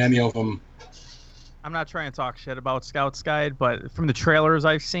not seen any of them. I'm not trying to talk shit about Scout's Guide, but from the trailers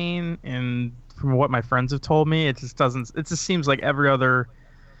I've seen and from what my friends have told me, it just seems like every other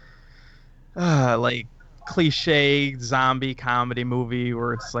like cliche zombie comedy movie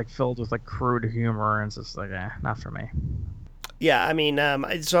where it's like filled with like crude humor, and it's just like not for me. Yeah, I mean,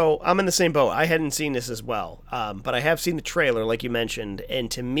 so I'm in the same boat. I hadn't seen this as well, but I have seen the trailer, like you mentioned, and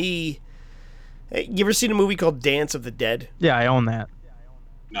to me, you ever seen a movie called Dance of the Dead? Yeah, I own that.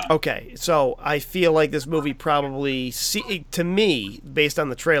 No. Okay, so I feel like this movie probably, to me, based on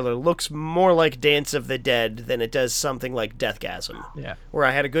the trailer, looks more like Dance of the Dead than it does something like Deathgasm. Yeah. Where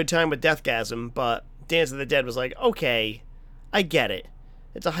I had a good time with Deathgasm, but Dance of the Dead was like, okay, I get it.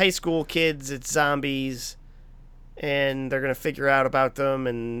 It's a high school kids, it's zombies, and they're going to figure out about them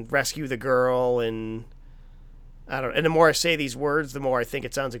and rescue the girl, and and the more I say these words, the more I think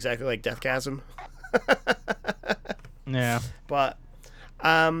it sounds exactly like Deathgasm. Yeah. But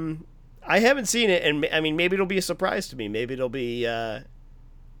I haven't seen it, and I mean, maybe it'll be a surprise to me. Maybe it'll be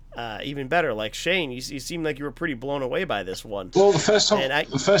even better. Like Shane, you seem like you were pretty blown away by this one. Well, the first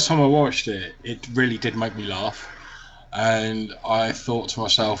time I watched it, it really did make me laugh, and I thought to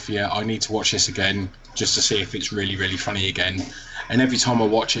myself, yeah, I need to watch this again just to see if it's really, really funny again. And every time I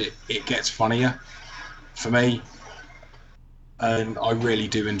watch it, it gets funnier for me, and I really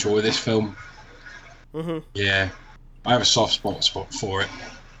do enjoy this film. Mm-hmm. Yeah, I have a soft spot for it.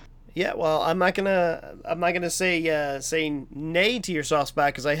 Yeah, well, I'm not gonna say nay to your soft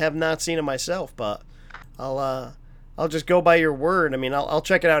spot because I have not seen it myself, but I'll just go by your word. I mean, I'll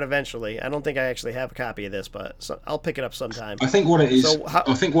check it out eventually. I don't think I actually have a copy of this, but I'll pick it up sometime. I think what it is,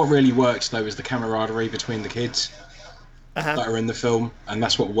 I think what really works though is the camaraderie between the kids that are in the film, and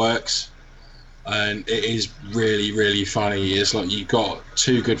that's what works. And it is really, really funny. It's like you got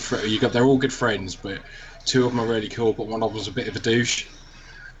two good they're all good friends, but two of them are really cool, but one of them's a bit of a douche.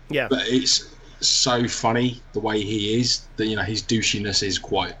 Yeah. But it's so funny the way he is that, you know, his douchiness is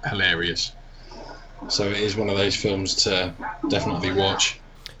quite hilarious. So it is one of those films to definitely watch.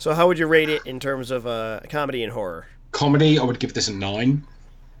 So how would you rate it in terms of comedy and horror? Comedy, I would give this a 9.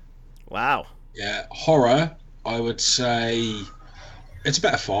 Wow. Yeah. Horror, I would say it's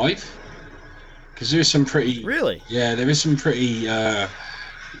about a 5. Because there's some pretty... Really? Yeah, there is some pretty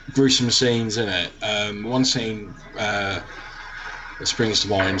gruesome scenes in it. One scene that springs to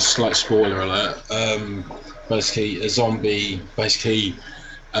mind, slight spoiler alert, basically a zombie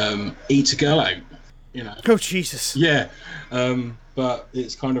eats a girl out. you know. Oh, Jesus. Yeah, but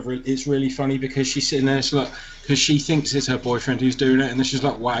it's kind of it's really funny because she's sitting there, she's like, because she thinks it's her boyfriend who's doing it, and then she's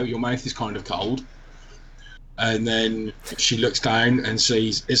like, "Wow, your mouth is kind of cold." And then she looks down and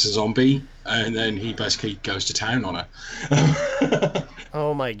sees it's a zombie, and then he basically goes to town on her.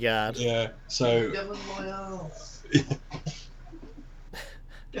 Oh my God. Yeah. So.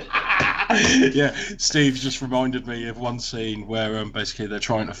 Yeah, Steve just reminded me of one scene where basically they're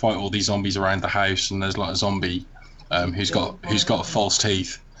trying to fight all these zombies around the house, and there's like a zombie who's got false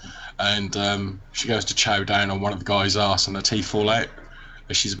teeth, and she goes to chow down on one of the guy's ass, and the teeth fall out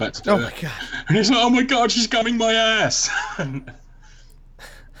as she's about to do Oh it. my God. And he's like, "Oh my God, she's gumming my ass!"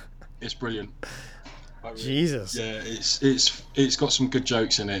 It's brilliant. Jesus. Yeah, it's got some good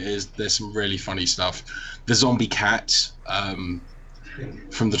jokes in it. There's some really funny stuff. The zombie cats from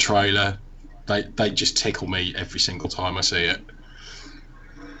the trailer, they just tickle me every single time I see it.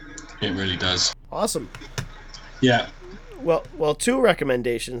 It really does. Awesome. Yeah. Well, 2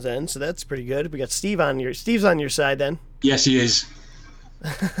 recommendations then, so that's pretty good. We got Steve's on your side then. Yes, he is.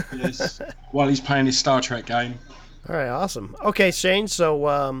 Yes. While he's playing his Star Trek game. All right, awesome. Okay, Shane, so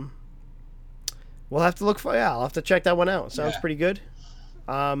we'll have to I'll have to check that one out. Sounds pretty good.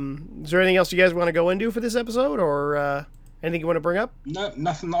 Is there anything else you guys want to go into for this episode, or anything you want to bring up? No,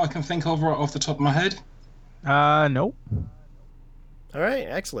 nothing that I can think of right off the top of my head. Nope. All right,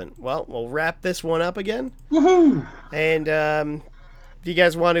 excellent. Well, we'll wrap this one up again. Woohoo! And if you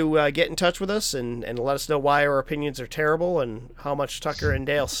guys want to get in touch with us and let us know why our opinions are terrible and how much Tucker and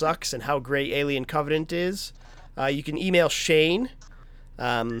Dale sucks and how great Alien Covenant is, you can email Shane.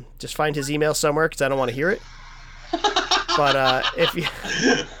 Just find his email somewhere because I don't want to hear it. But if you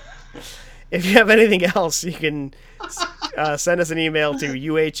have anything else, you can send us an email to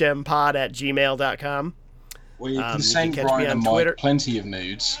uhmpod@gmail.com. Well, you can you send can catch me Ryan on and Twitter. Mike plenty of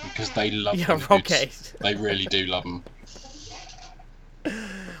nudes because they love Yeah, the nudes. okay. They really do love them.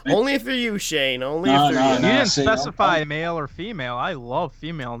 Only if they're you, Shane. Only No, if they're no, you. no. You didn't see, specify male or female. I love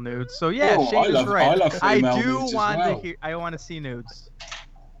female nudes. So yeah, Oh, Shane is right. I love female do nudes as want well. to hear. I want to see nudes.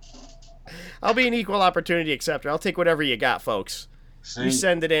 I'll be an equal opportunity acceptor. I'll take whatever you got, folks. See? You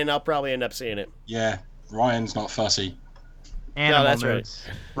send it in, I'll probably end up seeing it. Yeah, Ryan's not fussy. Animal that's right. nudes.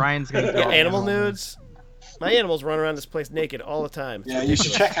 Ryan's gonna go Yeah, animal nudes. My animals run around this place naked all the time. It's Yeah, you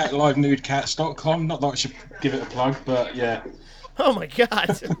should ridiculous. check out livenudecats.com. Not that I should give it a plug, but yeah. Oh my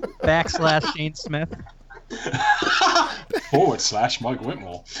God. / Shane Smith. / Mike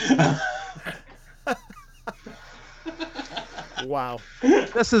Whitmore. Wow.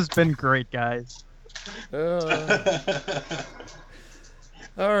 This has been great, guys. All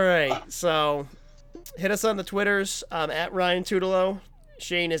right. So hit us on the Twitters. I'm at Ryan Tudelo.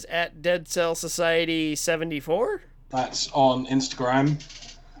 Shane is at Dead Cell Society 74. That's on Instagram.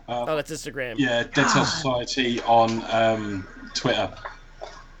 Oh, that's Instagram. Yeah, Dead Cell Society on Twitter.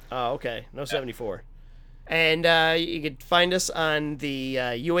 Oh, okay. No 74. And you can find us on the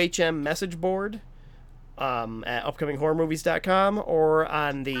UHM message board at upcominghorrormovies.com or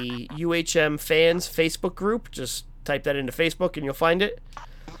on the UHM fans Facebook group. Just type that into Facebook and you'll find it.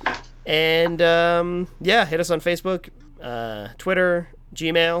 And yeah, hit us on Facebook, Twitter,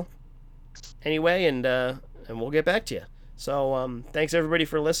 Gmail, anyway, and we'll get back to you. So thanks everybody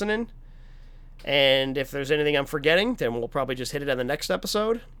for listening. And if there's anything I'm forgetting, then we'll probably just hit it on the next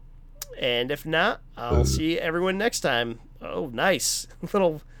episode. And if not, I'll see everyone next time. Oh, nice.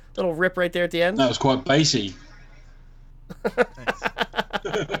 little rip right there at the end. That was quite bassy.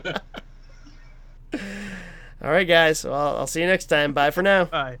 All right, guys. Well, I'll see you next time. Bye for now.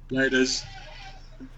 Bye. Laters.